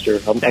investor.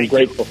 I'm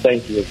grateful.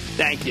 Thank you.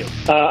 Thank you.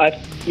 I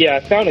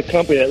found a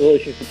company that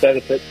really seems to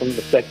benefit from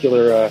the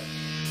secular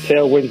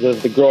tailwinds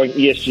of the growing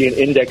ESG and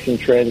indexing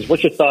trends.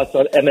 What's your thoughts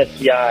on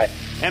MSCI?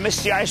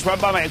 MSCI is run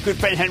by my good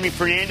friend Henry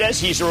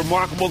Fernandez. He's a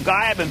remarkable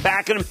guy. I've been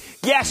backing him.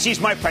 Yes, he's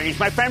my friend. He's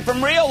my friend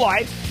from real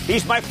life.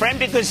 He's my friend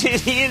because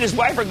he and his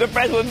wife are good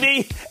friends with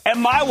me and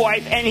my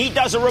wife, and he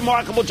does a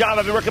remarkable job.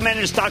 I've been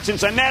recommending his stock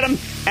since I met him,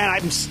 and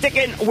I'm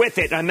sticking with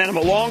it. I met him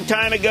a long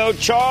time ago.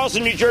 Charles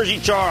in New Jersey.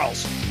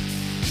 Charles.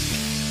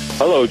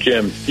 Hello,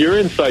 Jim. Your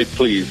insight,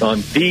 please, on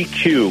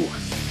DQ.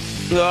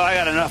 Oh, I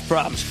got enough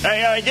problems.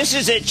 This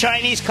is a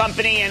Chinese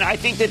company, and I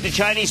think that the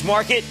Chinese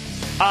market,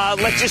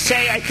 let's just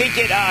say, I think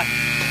it,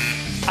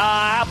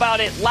 how about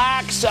it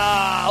lacks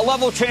a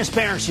level of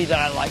transparency that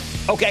I like.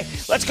 Okay,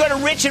 let's go to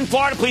Rich in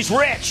Florida, please.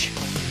 Rich.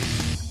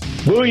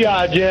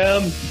 Booyah,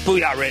 Jim.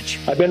 Booyah, Rich.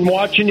 I've been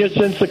watching you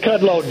since the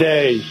Cudlow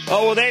days.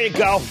 Oh, well, there you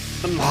go.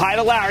 Hi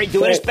to Larry,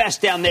 doing his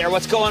best down there.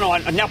 What's going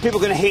on? And now people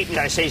are going to hate me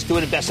that I say he's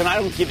doing the best, and I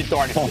don't give a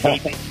darn if you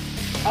hate me.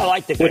 I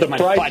like the with a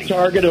price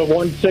target of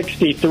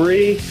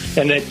 163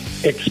 and an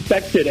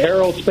expected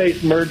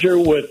aerospace merger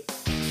with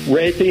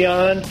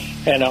Raytheon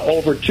and an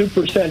over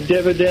 2%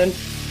 dividend.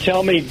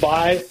 Tell me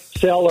buy,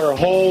 sell, or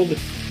hold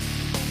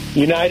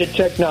United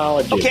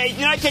Technology. Okay,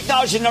 United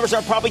Technology numbers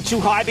are probably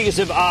too high because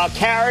of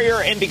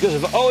Carrier and because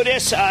of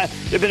Otis. There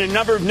have been a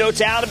number of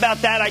notes out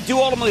about that. I do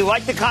ultimately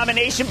like the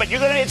combination, but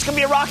it's going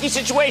to be a rocky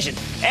situation.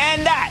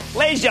 And that,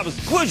 ladies and gentlemen, is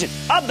the conclusion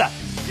of the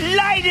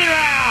Lightning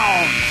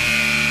Round.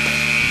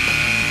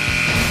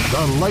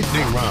 The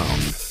Lightning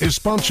Round is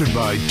sponsored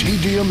by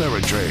TD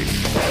Ameritrade.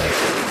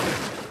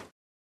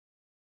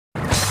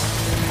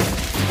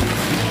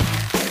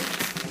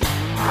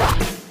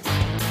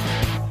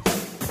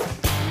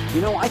 You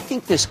know, I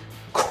think this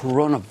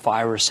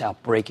coronavirus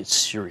outbreak is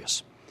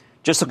serious.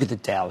 Just look at the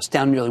Dow. It's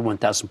down nearly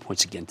 1,000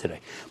 points again today.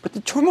 But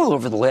the turmoil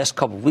over the last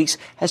couple of weeks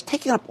has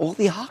taken up all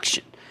the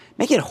oxygen,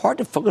 making it hard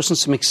to focus on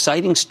some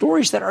exciting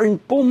stories that are in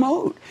bull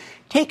mode.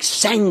 Take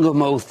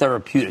Sangamo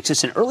Therapeutics.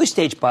 It's an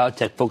early-stage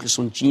biotech focused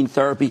on gene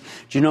therapy,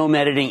 genome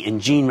editing, and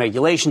gene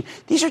regulation.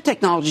 These are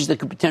technologies that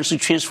could potentially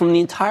transform the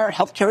entire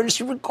healthcare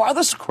industry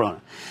regardless of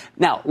corona.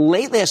 Now,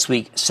 late last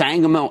week,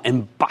 Sangamo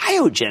and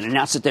Biogen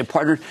announced that they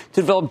partnered to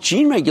develop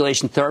gene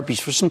regulation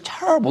therapies for some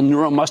terrible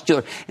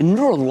neuromuscular and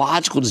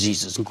neurological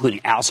diseases,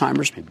 including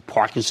Alzheimer's, maybe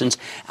Parkinson's.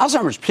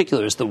 Alzheimer's in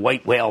particular is the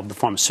white whale of the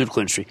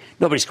pharmaceutical industry.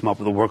 Nobody's come up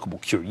with a workable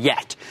cure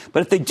yet.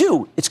 But if they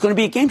do, it's going to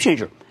be a game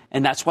changer.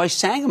 And that's why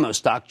Sangamo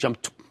stock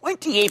jumped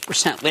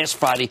 28% last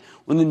Friday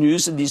when the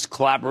news of these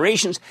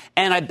collaborations,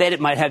 and I bet it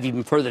might have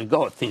even further to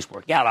go if things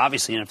work out,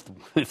 obviously, and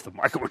if the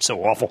market were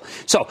so awful.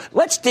 So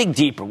let's dig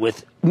deeper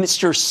with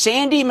Mr.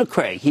 Sandy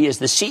McCraig. He is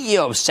the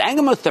CEO of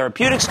Sangamo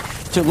Therapeutics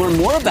to learn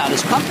more about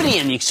his company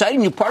and the exciting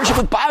new partnership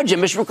with Biogen.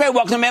 Mr. McCraig,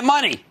 welcome to Mad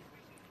Money.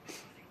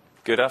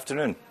 Good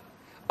afternoon.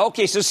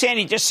 Okay, so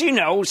Sandy, just so you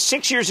know,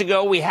 6 years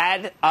ago we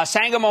had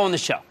Sangamo on the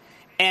show.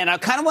 And I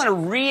kind of want to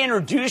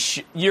reintroduce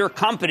your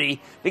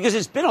company because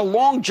it's been a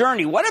long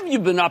journey. What have you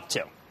been up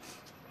to?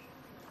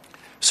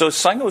 So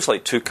Sangamo is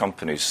like two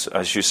companies.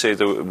 As you say,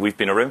 we've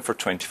been around for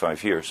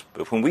 25 years.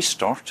 But when we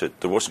started,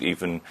 there wasn't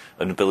even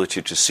an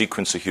ability to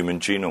sequence a human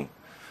genome.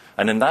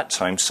 And in that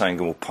time,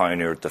 Sangamo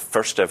pioneered the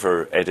first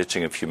ever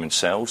editing of human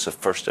cells, the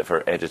first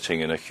ever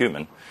editing in a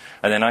human.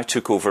 And then I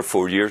took over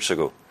 4 years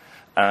ago.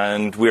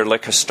 And we're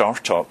like a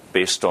startup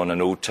based on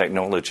an old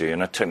technology,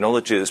 and a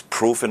technology that's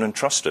proven and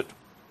trusted.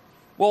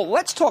 Well,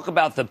 let's talk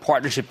about the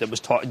partnership that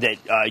was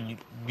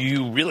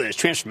you really, this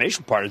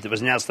transformational partnership that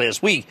was announced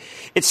last week.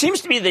 It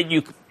seems to me that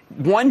you,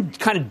 one,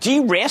 kind of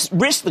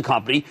de-risked the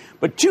company,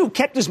 but two,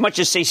 kept as much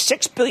as, say,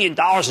 $6 billion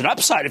in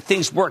upside if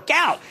things work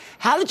out.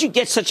 How did you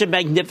get such a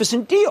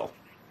magnificent deal?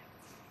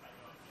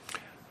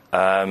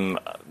 It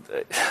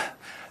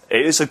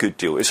is a good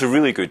deal. It's a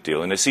really good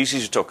deal, and it's easy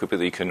to talk about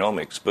the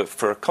economics. But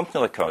for a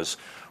company like us,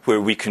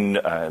 where we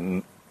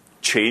can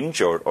change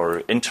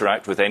or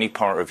interact with any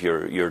part of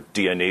your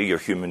DNA, your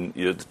human,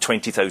 the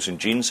 20,000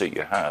 genes that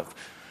you have,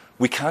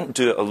 we can't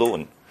do it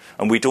alone.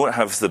 And we don't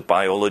have the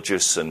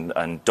biologists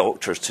and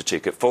doctors to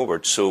take it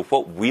forward. So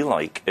what we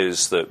like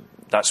is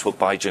that's what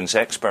Biogen's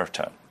expert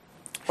at.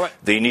 Right.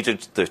 They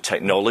needed the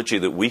technology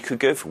that we could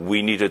give.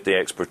 We needed the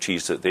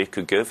expertise that they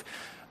could give.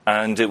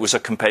 And it was a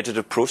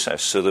competitive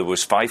process. So there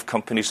was 5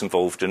 companies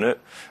involved in it.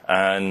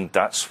 And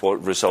that's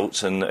what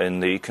results in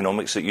the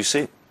economics that you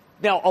see.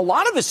 Now, a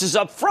lot of this is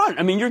up front.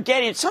 I mean, you're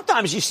getting,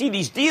 sometimes you see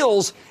these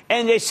deals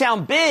and they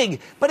sound big,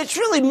 but it's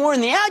really more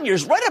in the out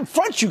years. Right up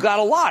front, you got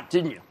a lot,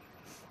 didn't you?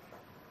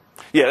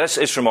 Yeah,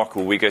 it's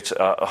remarkable. We get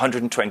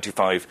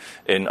 125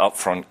 in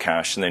upfront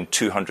cash and then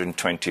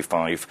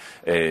 225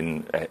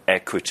 in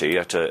equity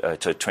at a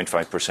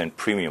 25%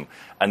 premium.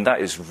 And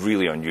that is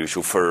really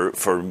unusual. For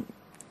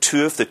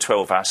 2 of the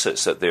 12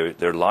 assets that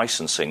they're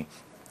licensing,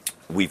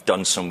 we've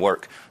done some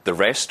work. The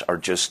rest are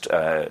just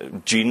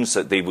genes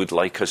that they would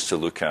like us to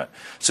look at.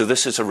 So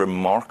this is a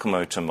remarkable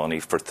amount of money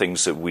for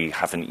things that we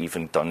haven't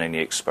even done any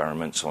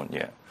experiments on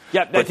yet.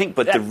 Yeah,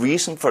 the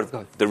reason for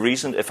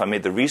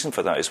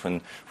that is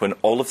when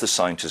all of the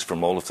scientists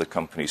from all of the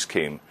companies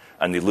came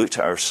and they looked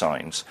at our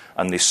science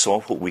and they saw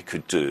what we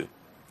could do,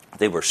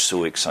 they were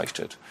so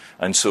excited.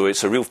 And so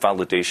it's a real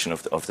validation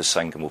of the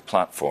Sangamo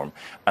platform.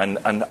 And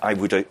I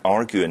would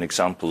argue an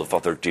example of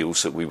other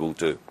deals that we will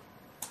do.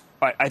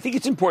 I think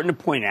it's important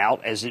to point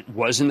out, as it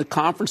was in the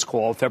conference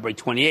call February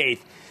 28th,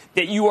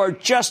 that you are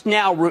just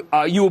now,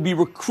 you will be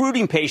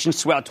recruiting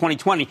patients throughout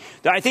 2020.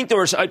 I think there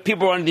was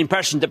people were under the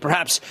impression that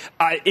perhaps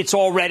it's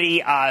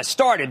already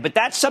started, but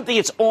that's something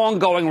that's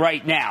ongoing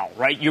right now,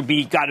 right? You'll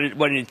be got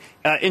an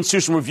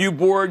institutional review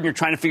board, and you're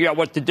trying to figure out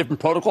what the different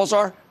protocols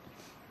are.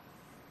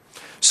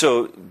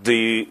 So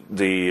the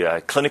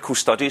clinical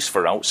studies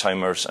for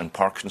Alzheimer's and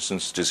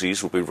Parkinson's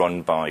disease will be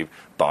run by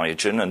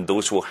Biogen, and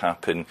those will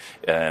happen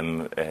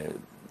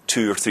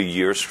 2 or 3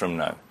 years from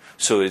now.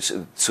 So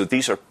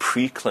these are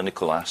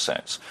preclinical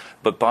assets.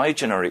 But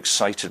Biogen are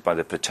excited by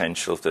the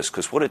potential of this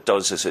because what it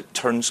does is it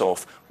turns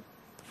off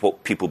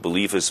what people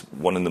believe is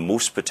one of the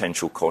most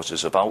potential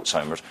causes of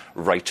Alzheimer's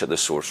right at the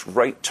source,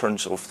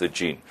 turns off the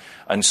gene.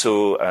 And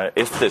so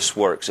if this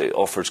works, it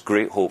offers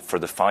great hope for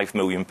the 5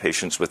 million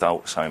patients with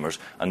Alzheimer's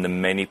and the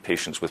many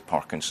patients with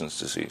Parkinson's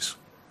disease.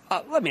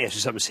 Let me ask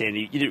you something,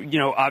 Sandy. You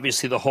know,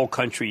 obviously the whole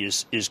country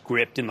is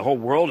gripped and the whole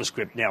world is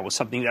gripped now with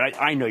something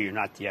that I know you're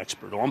not the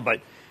expert on,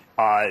 but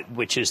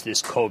which is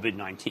this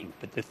COVID-19.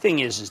 But the thing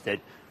is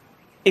that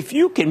if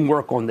you can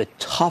work on the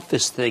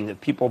toughest thing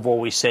that people have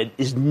always said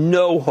is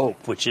no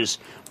hope, which is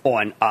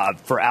on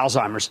for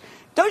Alzheimer's,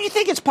 don't you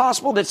think it's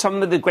possible that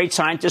some of the great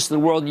scientists in the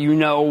world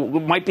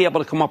might be able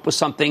to come up with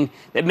something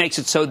that makes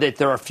it so that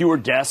there are fewer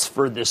deaths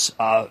for this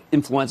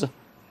influenza?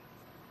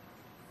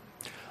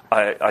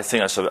 I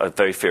think that's a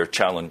very fair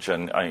challenge,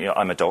 and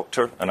I'm a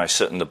doctor, and I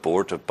sit on the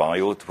board of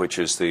BIO, which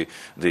is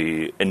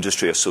the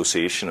industry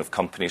association of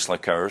companies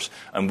like ours,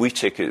 and we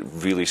take it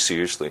really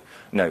seriously.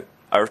 Now,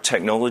 our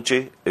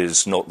technology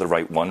is not the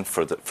right one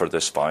for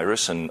this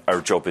virus, and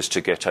our job is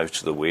to get out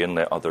of the way and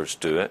let others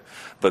do it.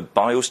 But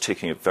BIO's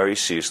taking it very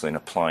seriously and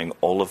applying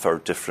all of our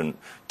different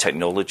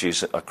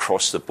technologies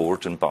across the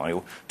board in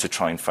BIO to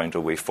try and find a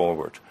way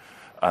forward.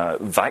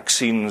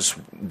 Vaccines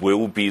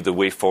will be the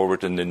way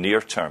forward in the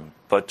near term,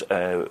 but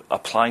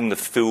applying the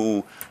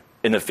full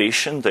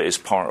innovation that is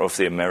part of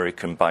the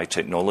American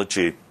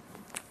biotechnology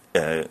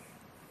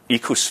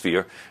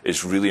ecosphere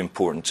is really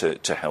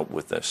important to help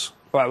with this.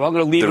 All right, well, I'm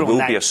going to leave it on that.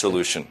 There will be a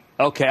solution.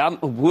 Okay,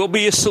 will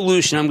be a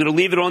solution. I'm going to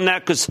leave it on that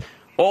because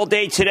all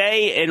day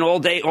today and all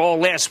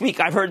last week,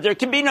 I've heard there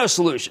can be no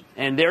solution.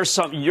 And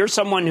you're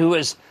someone who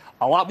is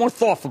a lot more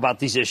thoughtful about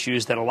these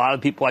issues than a lot of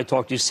people I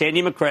talk to.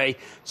 Sandy McRae,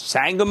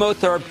 Sangamo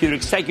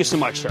Therapeutics. Thank you so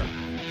much, sir.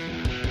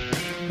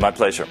 My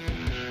pleasure.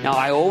 Now,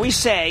 I always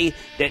say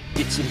that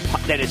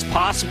it's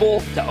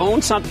possible to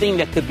own something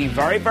that could be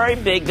very, very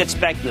big that's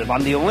speculative.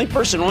 I'm the only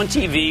person on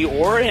TV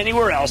or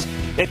anywhere else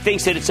that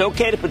thinks that it's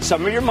okay to put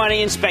some of your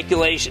money in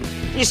speculation.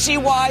 You see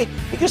why?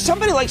 Because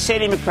somebody like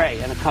Sandy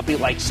McRae and a company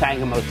like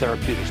Sangamo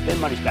Therapeutics, their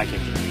money's back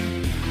into it.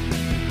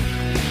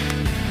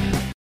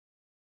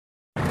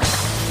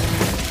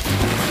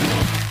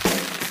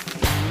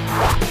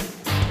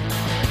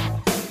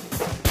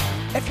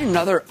 After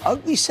another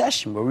ugly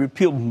session where we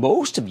repealed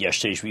most of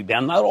yesterday's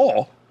rebound, not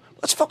all,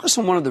 let's focus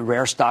on one of the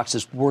rare stocks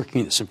that's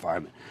working in this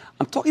environment.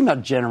 I'm talking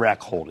about Generac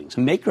Holdings,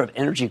 a maker of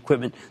energy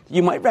equipment that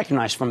you might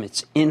recognize from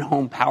its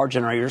in-home power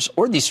generators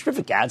or these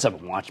terrific ads I've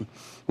been watching.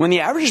 When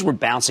the averages were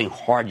bouncing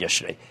hard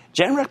yesterday,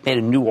 Generac made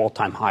a new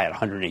all-time high at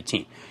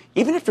 118.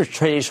 Even after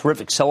today's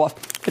horrific sell-off,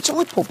 it's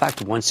only pulled back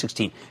to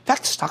 116. In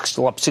fact, the stock's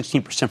still up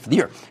 16% for the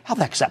year. How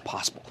the heck is that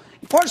possible?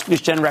 In part, it's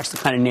because Generac's the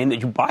kind of name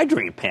that you buy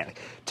during a panic.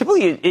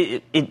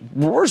 Typically, it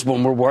roars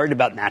when we're worried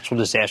about natural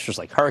disasters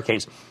like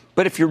hurricanes.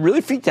 But if you're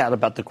really freaked out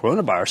about the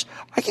coronavirus,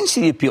 I can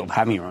see the appeal of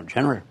having your own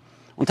generator.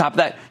 On top of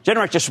that,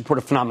 Generac just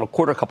reported a phenomenal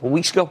quarter a couple of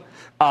weeks ago.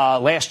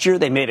 Last year,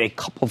 they made a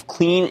couple of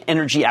clean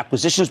energy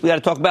acquisitions we got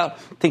to talk about.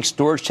 Think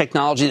storage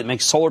technology that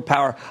makes solar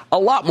power a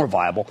lot more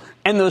viable.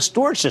 And those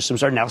storage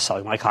systems are now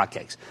selling like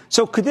hotcakes.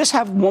 So could this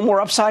have one more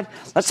upside?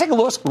 Let's take a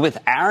look with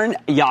Aaron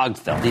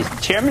Jagdfeld.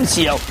 He's Chairman and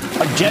CEO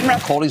of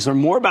Generac Holdings. Learn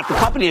more about the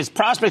company and its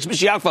prospects.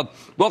 Mr. Jagdfeld,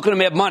 welcome to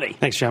Mad Money.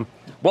 Thanks, Jim.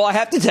 Well, I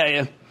have to tell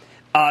you,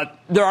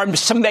 there are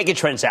some mega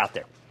trends out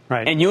there.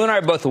 Right. And you and I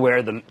are both aware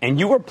of them. And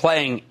you are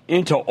playing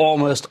into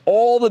almost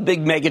all the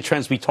big mega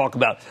trends we talk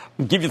about.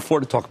 I'll give you the floor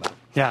to talk about.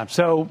 Yeah,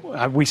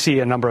 so we see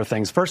a number of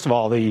things. First of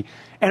all, the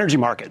energy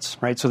markets,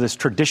 right? So this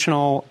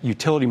traditional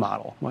utility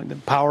model. The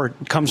power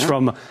comes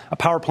from a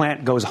power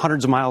plant, goes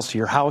hundreds of miles to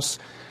your house.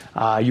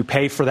 You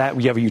pay for that.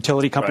 You have a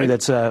utility company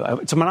that's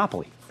it's a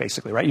monopoly,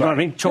 basically, right? You don't have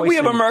any choice. We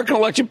have American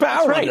Electric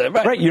Power.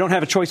 Right. You don't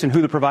have a choice in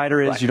who the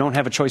provider is. You don't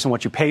have a choice in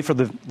what you pay for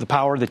the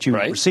power that you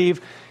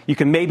receive. You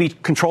can maybe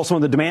control some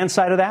of the demand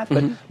side of that,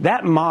 but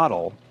that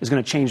model is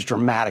going to change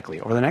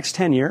dramatically over the next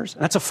 10 years.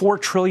 And that's a $4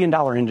 trillion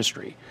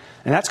industry.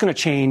 And that's going to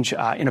change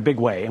in a big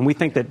way. And we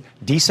think that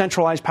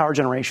decentralized power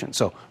generation,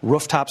 so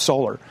rooftop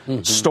solar,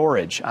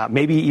 storage,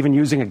 maybe even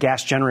using a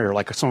gas generator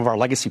like some of our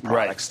legacy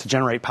products to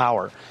generate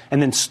power,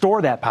 and then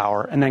store that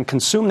power, and then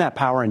consume that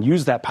power and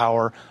use that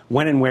power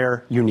when and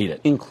where you need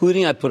it.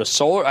 Including I put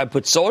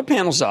solar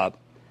panels up,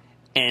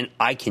 and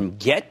I can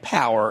get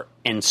power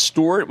and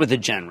store it with a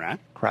Generac.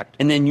 Correct.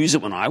 And then use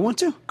it when I want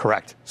to?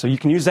 Correct. So you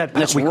can use that.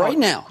 That's right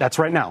now. That's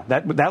right now.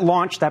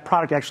 That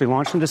product actually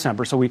launched in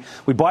December. So we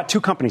bought two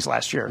companies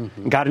last year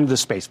and got into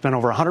this space. Spent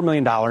over $100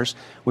 million.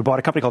 We bought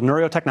a company called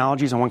Neuro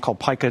Technologies and one called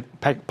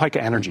Pika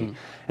Energy.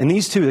 And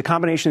these two, the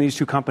combination of these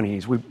two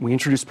companies, we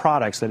introduced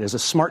products that is a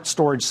smart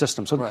storage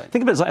system. So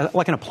think of it as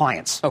like an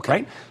appliance,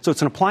 right? So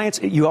it's an appliance.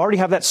 You already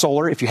have that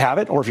solar if you have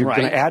it, or if you're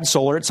going to add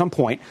solar at some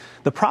point.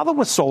 The problem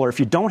with solar, if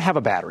you don't have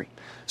a battery,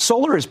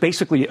 solar is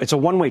basically, it's a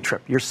one-way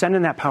trip. You're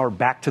sending that power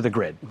back to the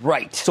grid.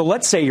 Right. So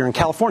let's say you're in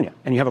California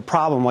and you have a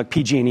problem like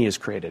PG&E has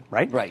created,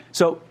 right? Right.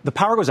 So the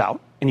power goes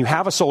out and you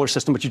have a solar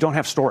system, but you don't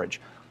have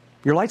storage.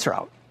 Your lights are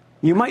out.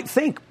 You might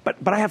think, but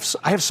I have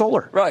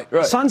solar. Right.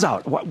 The sun's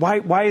out. Why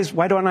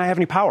don't I have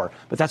any power?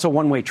 But that's a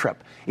one-way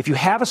trip. If you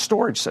have a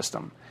storage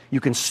system, you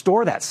can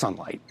store that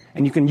sunlight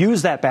and you can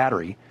use that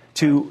battery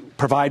to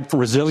provide for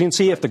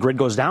resiliency if the grid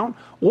goes down,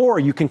 or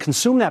you can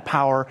consume that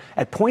power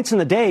at points in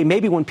the day,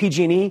 maybe when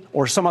PG&E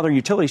or some other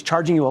utility is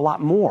charging you a lot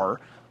more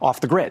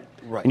off the grid.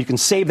 Right. And you can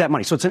save that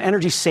money. So it's an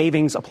energy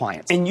savings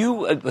appliance. And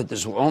but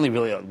there's only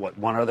really,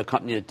 one other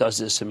company that does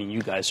this? I mean,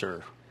 you guys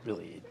are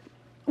really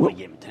the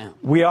game in town.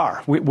 We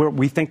are.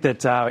 We think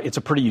that it's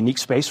a pretty unique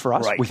space for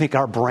us. Right. We think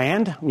our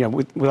brand,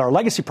 with our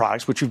legacy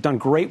products, which we've done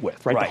great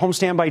with, right? The home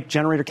standby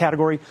generator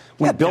category,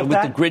 we built with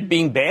that. The grid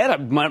being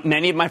bad,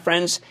 many of my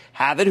friends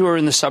have it who are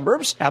in the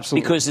suburbs.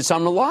 Absolutely. Because it's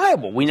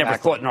unreliable. We never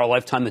thought in our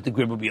lifetime that the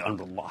grid would be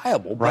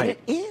unreliable, but it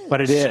is.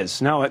 But it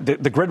is. No,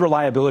 the grid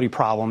reliability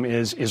problem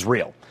is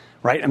real.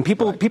 Right, and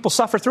people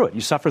suffer through it.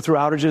 You suffer through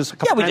outages.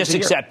 We just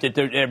accept it.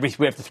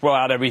 We have to throw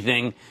out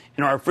everything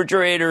in our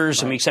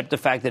refrigerators, and we accept the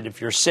fact that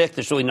if you're sick,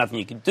 there's really nothing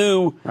you can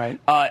do. Right,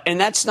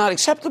 and that's not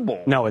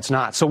acceptable. No, it's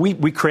not. So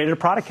we created a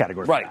product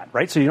category for that.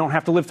 Right, so you don't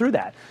have to live through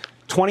that.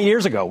 20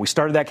 years ago, we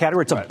started that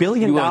category. It's $1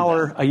 billion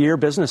a year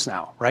business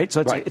now. Right,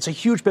 so it's a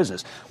huge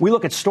business. We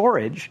look at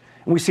storage,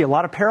 and we see a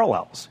lot of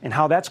parallels in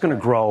how that's going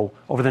to grow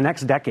over the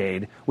next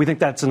decade. We think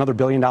that's another $1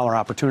 billion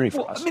opportunity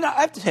for us. I mean,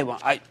 I have to tell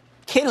you,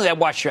 candidly, I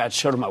watched your ad,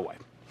 showed to my wife.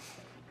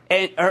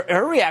 And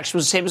her reaction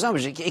was the same as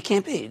ours. It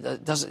can't be.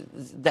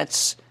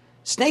 That's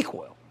snake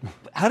oil.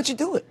 How did you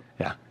do it?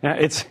 Yeah,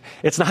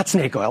 it's not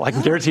snake oil. I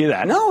can guarantee you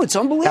that. No, it's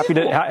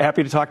unbelievable.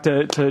 Happy to talk to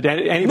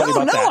anybody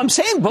about that. No, I'm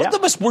saying both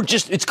of us were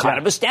it's kind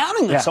of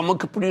astounding that someone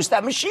could produce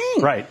that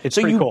machine. Right. It's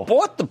so pretty cool. You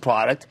bought the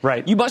product.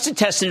 Right. You must have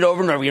tested it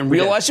over and over again and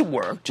realized it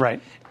worked.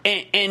 Right.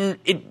 And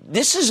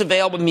this is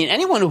available. I mean,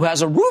 anyone who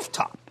has a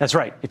rooftop. That's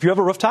right. If you have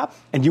a rooftop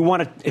and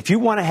if you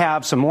want to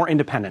have some more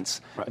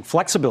independence and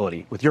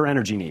flexibility with your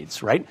energy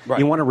needs, right?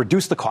 You want to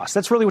reduce the cost.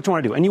 That's really what you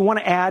want to do. And you want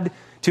to add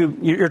to,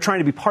 you're trying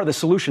to be part of the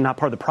solution, not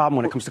part of the problem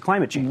when it comes to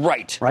climate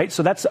change. Right.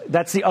 So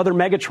that's the other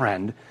mega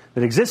trend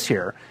that exists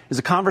here, is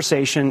the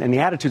conversation and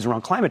the attitudes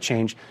around climate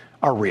change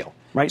are real,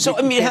 right? So,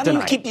 I mean, how do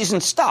you keep these in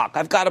stock?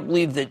 I've got to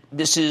believe that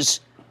this is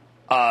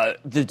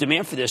the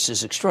demand for this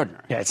is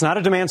extraordinary. Yeah, it's not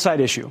a demand side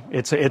issue.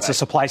 It's a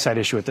supply side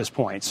issue at this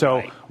point.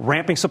 So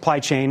ramping supply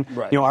chain.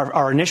 Right.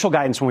 Our initial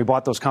guidance when we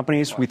bought those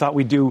companies, we thought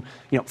we'd do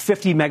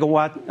 50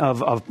 megawatt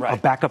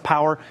of backup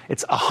power.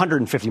 It's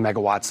 150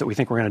 megawatts that we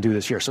think we're going to do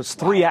this year. So it's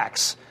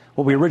 3x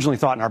what we originally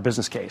thought in our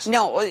business case.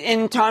 Now,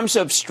 in times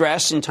of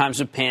stress, in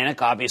times of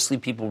panic, obviously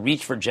people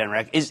reach for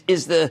Generac.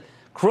 Is the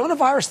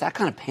coronavirus that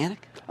kind of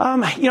panic?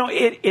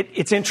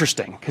 It's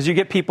interesting because you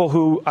get people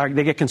who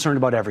they get concerned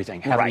about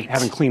everything,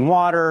 having clean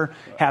water,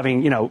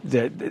 having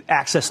the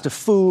access to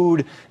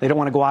food. They don't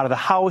want to go out of the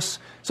house,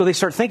 so they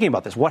start thinking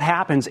about this. What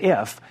happens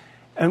if?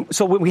 And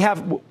so what we have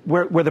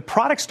where the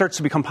product starts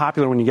to become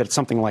popular when you get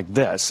something like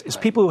this is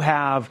people who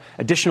have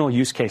additional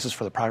use cases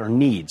for the product or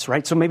needs,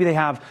 right? So maybe they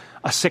have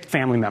a sick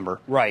family member,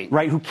 right,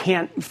 who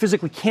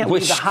physically can't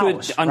leave the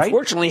house. Which could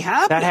unfortunately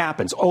happen. That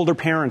happens. Older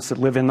parents that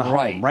live in the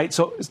home, right?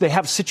 So they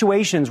have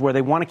situations where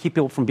they want to keep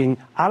people from being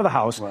out of the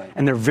house,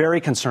 and they're very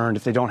concerned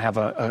if they don't have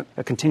a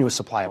continuous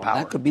supply of power.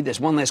 That could be this.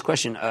 One last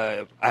question.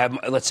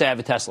 Let's say I have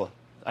a Tesla.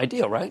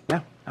 Ideal, right?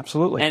 Yeah,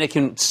 absolutely. And it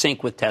can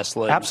sync with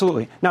Tesla.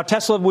 Absolutely. Now,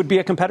 Tesla would be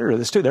a competitor to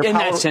this, too. In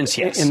that sense,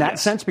 yes. In that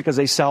sense, because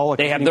they sell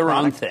they have their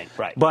own thing,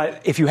 right.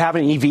 But if you have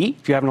an EV,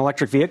 if you have an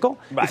electric vehicle,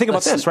 you think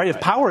about this, right? If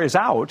power is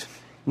out,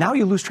 now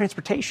you lose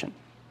transportation.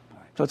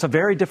 So it's a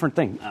very different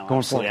thing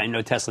going forward. I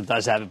know Tesla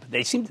does have it, but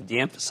they seem to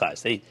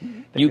de-emphasize.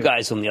 You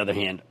guys, on the other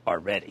hand, are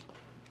ready.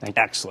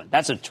 Excellent.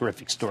 That's a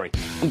terrific story.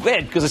 I'm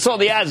glad because I saw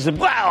the ads and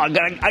said, wow,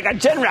 I got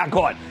Generac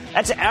on.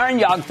 That's Aaron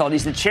Jagdfeld.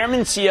 He's the chairman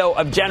and CEO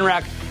of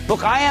Generac.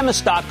 Look, I am a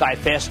stock guy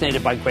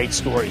fascinated by great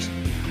stories.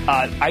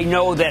 I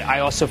know that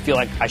I also feel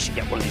like I should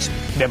get one of these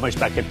memories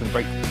back after the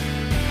break.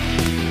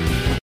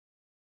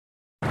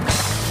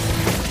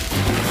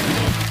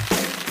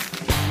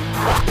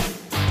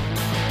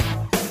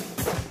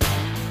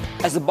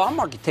 As the bond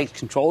market takes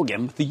control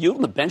again, with the yield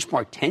in the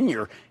benchmark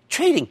 10-year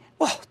trading,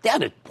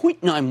 down at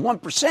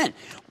 0.91%.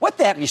 What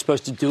the heck are you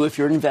supposed to do if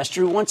you're an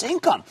investor who wants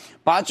income?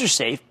 Bonds are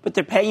safe, but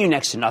they're paying you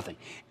next to nothing.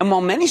 And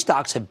while many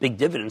stocks have big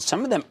dividends,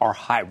 some of them are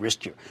high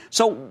riskier.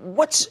 So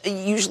what's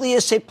usually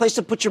a safe place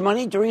to put your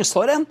money during a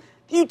slowdown?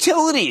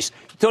 Utilities.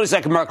 Utilities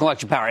like American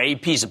Electric Power.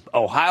 AEP is an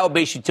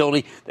Ohio-based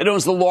utility that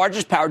owns the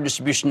largest power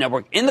distribution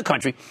network in the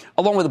country,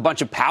 along with a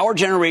bunch of power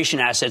generation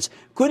assets,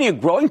 including a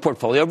growing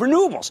portfolio of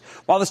renewables.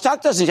 While the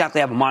stock doesn't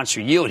exactly have a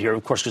monster yield here,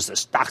 of course, because the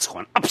stock's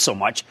gone up so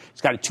much, it's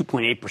got a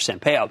 2.8%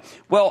 payout.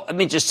 Well, let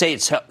me just say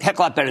it's a heck of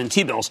a lot better than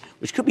T-bills,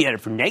 which could be headed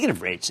for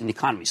negative rates, and the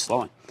economy's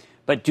slowing.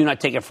 But do not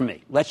take it from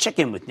me. Let's check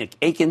in with Nick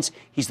Akins.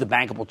 He's the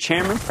bankable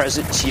chairman,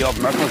 president, CEO of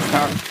American Electric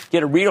Power.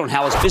 Get a read on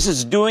how his business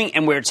is doing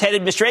and where it's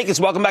headed. Mr.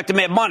 Akins, welcome back to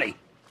Mad Money.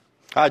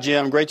 Hi,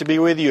 Jim. Great to be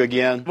with you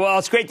again. Well,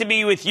 it's great to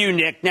be with you,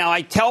 Nick. Now,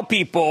 I tell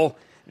people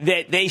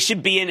that they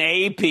should be in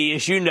AEP,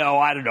 as you know,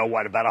 I don't know,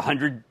 about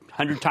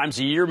 100 times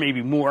a year,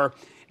 maybe more.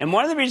 And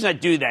one of the reasons I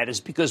do that is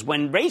because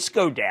when rates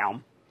go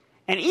down,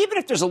 and even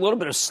if there's a little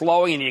bit of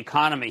slowing in the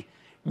economy,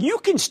 you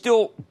can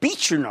still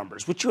beat your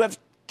numbers, which you have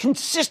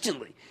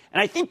consistently.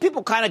 And I think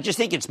people kind of just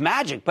think it's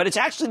magic, but it's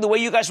actually the way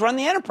you guys run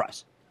the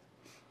enterprise.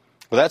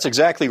 Well, that's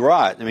exactly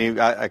right. I mean,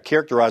 I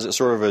characterize it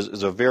sort of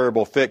as a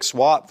variable fixed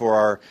swap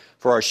for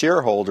our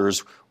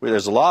shareholders.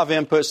 There's a lot of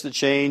inputs that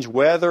change,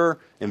 weather,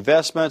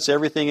 investments,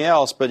 everything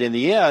else. But in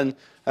the end,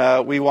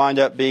 we wind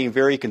up being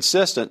very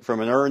consistent from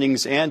an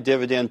earnings and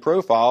dividend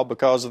profile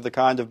because of the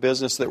kind of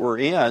business that we're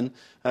in,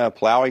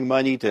 plowing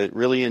money to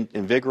really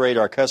invigorate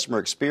our customer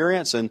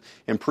experience and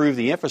improve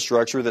the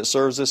infrastructure that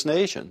serves this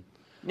nation.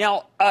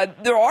 Now,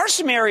 there are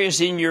some areas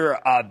in your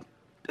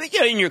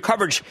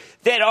coverage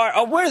that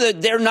are where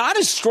they're not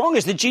as strong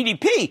as the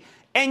GDP.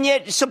 And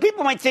yet, so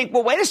people might think,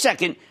 well, wait a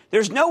second,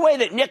 there's no way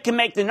that Nick can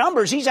make the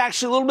numbers. He's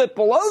actually a little bit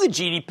below the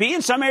GDP.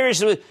 In some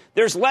areas,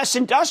 there's less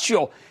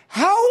industrial.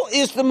 How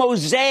is the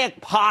mosaic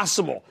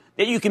possible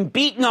that you can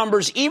beat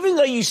numbers even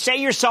though you say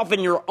yourself in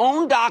your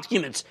own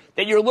documents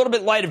that you're a little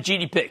bit light of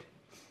GDP?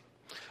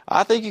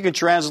 I think you can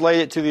translate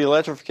it to the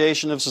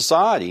electrification of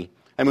society.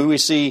 I mean, we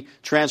see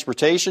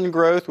transportation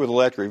growth with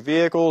electric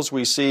vehicles.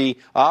 We see,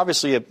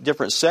 obviously,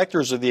 different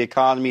sectors of the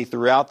economy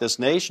throughout this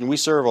nation. We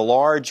serve a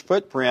large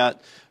footprint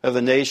of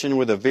the nation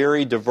with a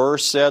very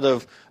diverse set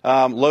of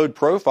load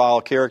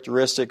profile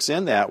characteristics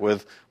in that,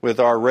 with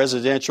our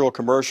residential,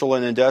 commercial,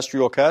 and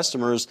industrial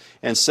customers,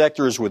 and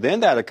sectors within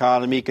that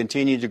economy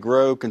continue to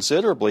grow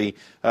considerably.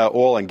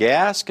 Oil and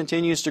gas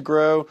continues to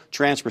grow,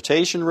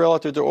 transportation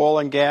relative to oil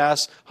and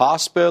gas,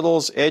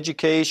 hospitals,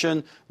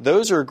 education.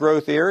 Those are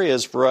growth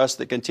areas for us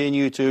that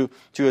continue to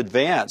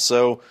advance.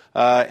 So,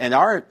 and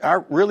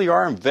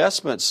our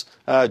investments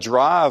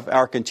drive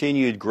our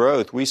continued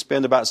growth. We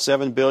spend about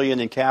 $7 billion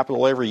in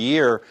capital every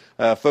year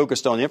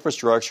focused on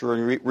infrastructure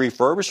and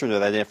refurbishment of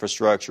that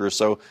infrastructure.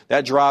 So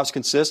that drives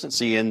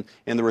consistency in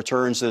the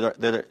returns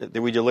that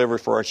we deliver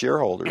for our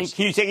shareholders. And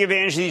can you take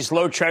advantage of these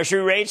low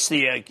treasury rates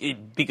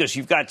because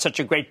you've got such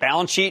a great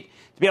balance sheet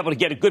to be able to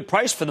get a good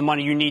price for the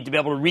money you need to be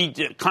able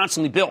to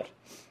constantly build?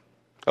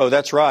 Oh,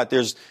 that's right.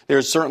 There's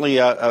certainly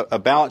a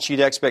balance sheet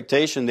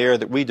expectation there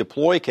that we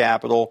deploy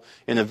capital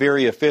in a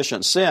very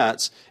efficient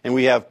sense, and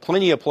we have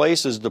plenty of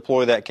places to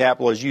deploy that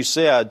capital. As you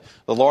said,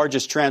 the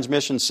largest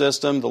transmission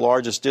system, the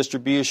largest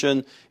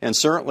distribution, and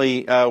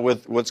certainly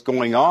with what's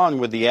going on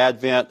with the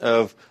advent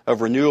of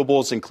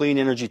renewables and clean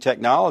energy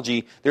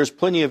technology, there's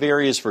plenty of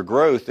areas for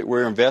growth that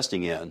we're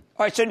investing in.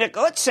 All right, so Nick,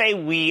 let's say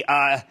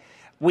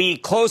we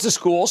close the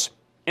schools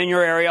in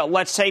your area.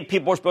 Let's say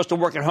people are supposed to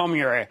work at home in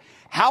your area.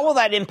 How will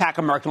that impact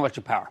American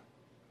Electric Power?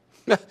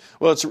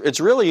 Well, it's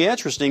really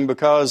interesting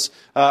because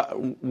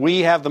we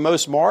have the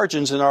most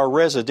margins in our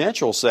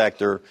residential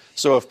sector.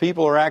 So if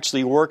people are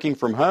actually working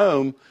from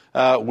home,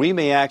 we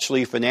may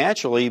actually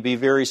financially be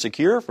very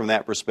secure from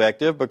that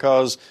perspective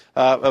because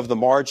of the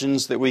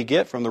margins that we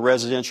get from the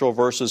residential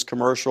versus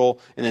commercial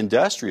and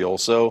industrial.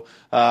 So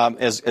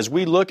as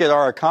we look at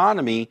our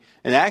economy,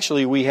 and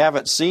actually we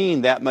haven't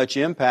seen that much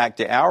impact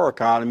to our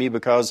economy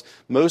because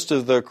most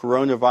of the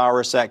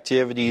coronavirus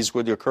activities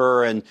would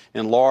occur in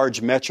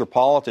large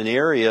metropolitan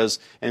areas,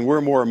 and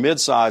we're more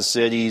mid-sized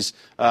cities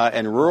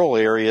and rural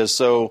areas.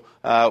 So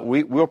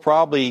we'll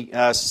probably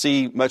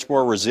see much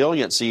more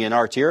resiliency in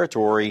our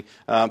territory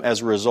as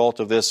a result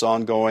of this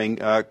ongoing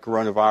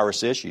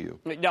coronavirus issue.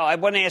 No, I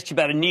want to ask you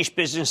about a niche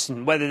business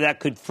and whether that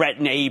could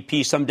threaten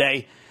AEP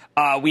someday.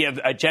 We have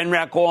a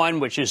Generac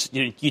on, which is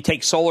you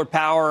take solar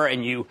power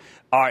and you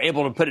are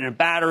able to put in a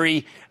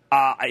battery.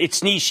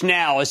 It's niche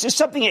now. Is this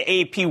something that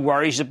AEP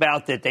worries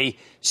about, that they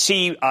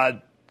see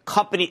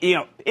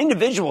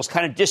individuals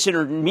kind of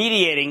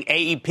disintermediating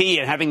AEP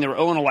and having their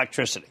own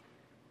electricity?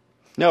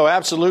 No,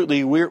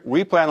 absolutely.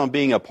 We plan on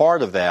being a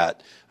part of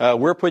that.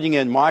 We're putting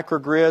in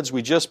microgrids.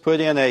 We just put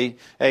in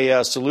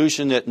a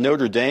solution at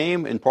Notre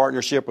Dame in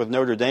partnership with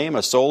Notre Dame,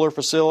 a solar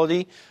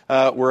facility.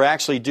 We're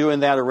actually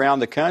doing that around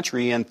the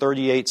country in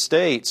 38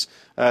 states,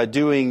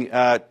 doing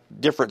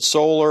different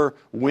solar,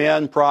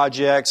 wind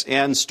projects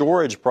and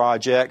storage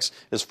projects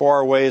as far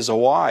away as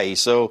Hawaii.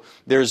 So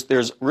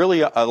there's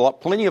really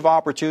plenty of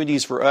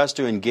opportunities for us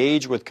to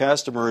engage with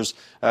customers,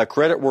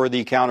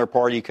 creditworthy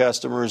counterparty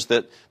customers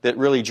that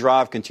really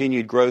drive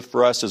continued growth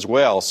for us as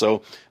well.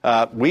 So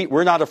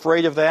we're not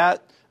afraid of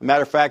that.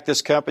 Matter of fact,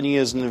 this company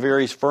is in a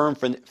very firm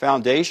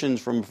foundation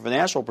from a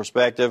financial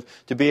perspective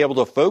to be able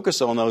to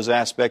focus on those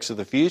aspects of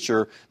the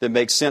future that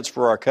make sense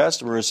for our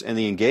customers and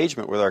the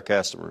engagement with our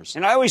customers.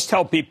 And I always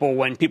tell people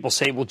when people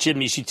say, well, Jim,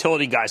 these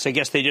utility guys, I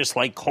guess they just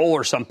like coal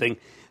or something,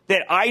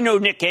 that I know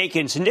Nick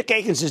Akins, and Nick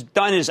Akins has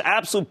done his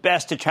absolute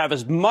best to have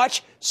as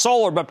much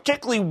solar, but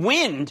particularly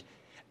wind,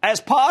 as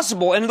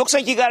possible. And it looks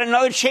like you got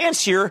another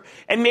chance here,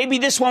 and maybe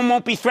this one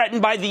won't be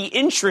threatened by the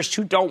interests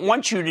who don't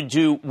want you to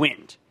do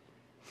wind.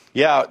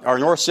 Yeah, our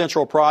North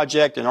Central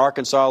project in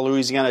Arkansas,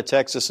 Louisiana,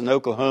 Texas, and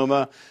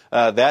Oklahoma,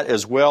 that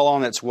is well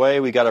on its way.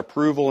 We got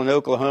approval in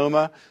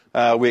Oklahoma.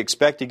 We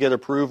expect to get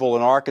approval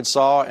in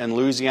Arkansas and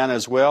Louisiana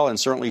as well, and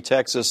certainly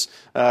Texas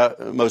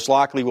most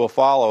likely will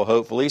follow,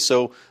 hopefully.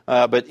 So,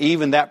 but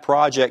even that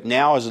project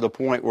now is at a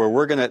point where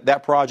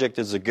that project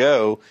is a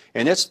go,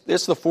 and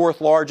it's the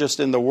fourth largest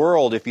in the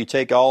world if you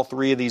take all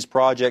three of these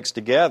projects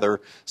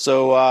together.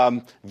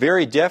 So,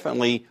 very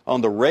definitely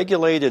on the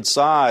regulated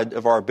side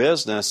of our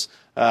business,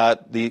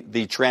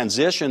 the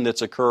transition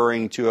that's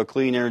occurring to a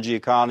clean energy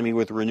economy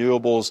with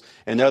renewables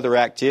and other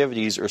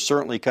activities are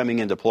certainly coming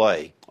into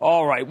play.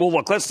 All right. Well,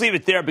 look, let's leave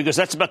it there because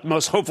that's about the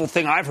most hopeful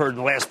thing I've heard in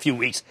the last few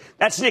weeks.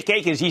 That's Nick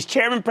Akins. He's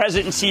Chairman,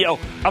 President, and CEO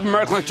of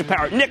American Electric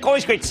Power. Nick,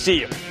 always great to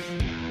see you.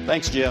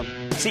 Thanks, Jim.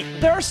 See,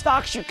 there are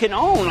stocks you can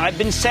own. I've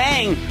been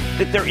saying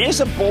that there is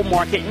a bull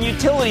market in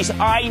utilities.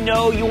 I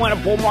know you want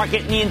a bull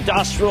market in the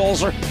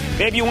industrials, or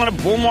maybe you want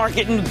a bull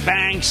market in the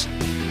banks.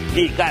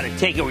 You got to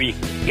take it where you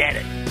can get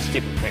it.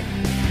 Stick with Cramer.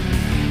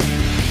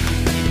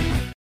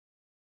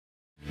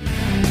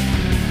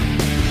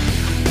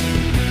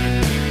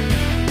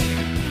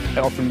 I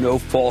offer no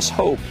false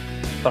hope,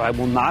 but I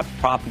will not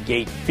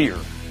propagate fear.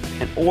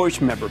 And always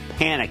remember,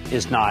 panic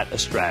is not a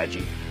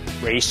strategy.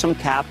 Raise some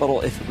capital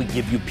if it would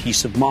give you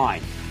peace of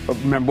mind. But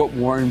remember what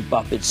Warren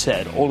Buffett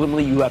said.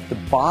 Ultimately, you have to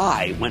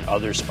buy when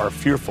others are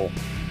fearful.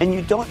 And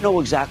you don't know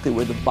exactly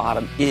where the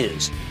bottom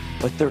is,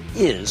 but there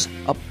is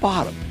a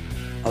bottom.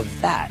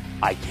 Of that,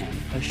 I can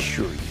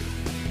assure you.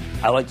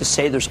 I like to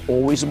say there's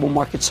always a bull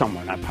market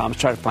somewhere, and I promise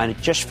to try to find it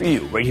just for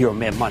you right here on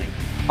Mad Money.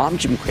 I'm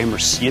Jim Cramer.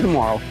 See you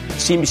tomorrow.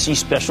 CNBC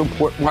Special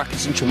Report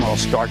Markets and Tomorrow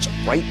starts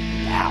right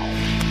now.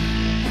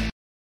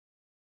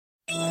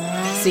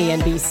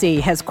 CNBC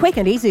has quick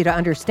and easy to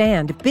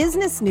understand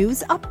business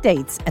news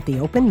updates at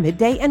the open,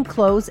 midday, and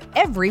close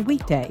every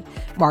weekday.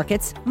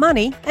 Markets,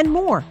 money, and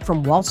more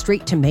from Wall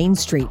Street to Main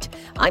Street.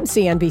 I'm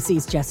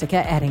CNBC's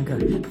Jessica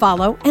Ettinger.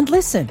 Follow and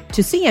listen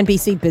to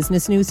CNBC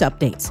Business News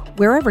Updates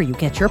wherever you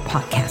get your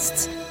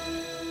podcasts.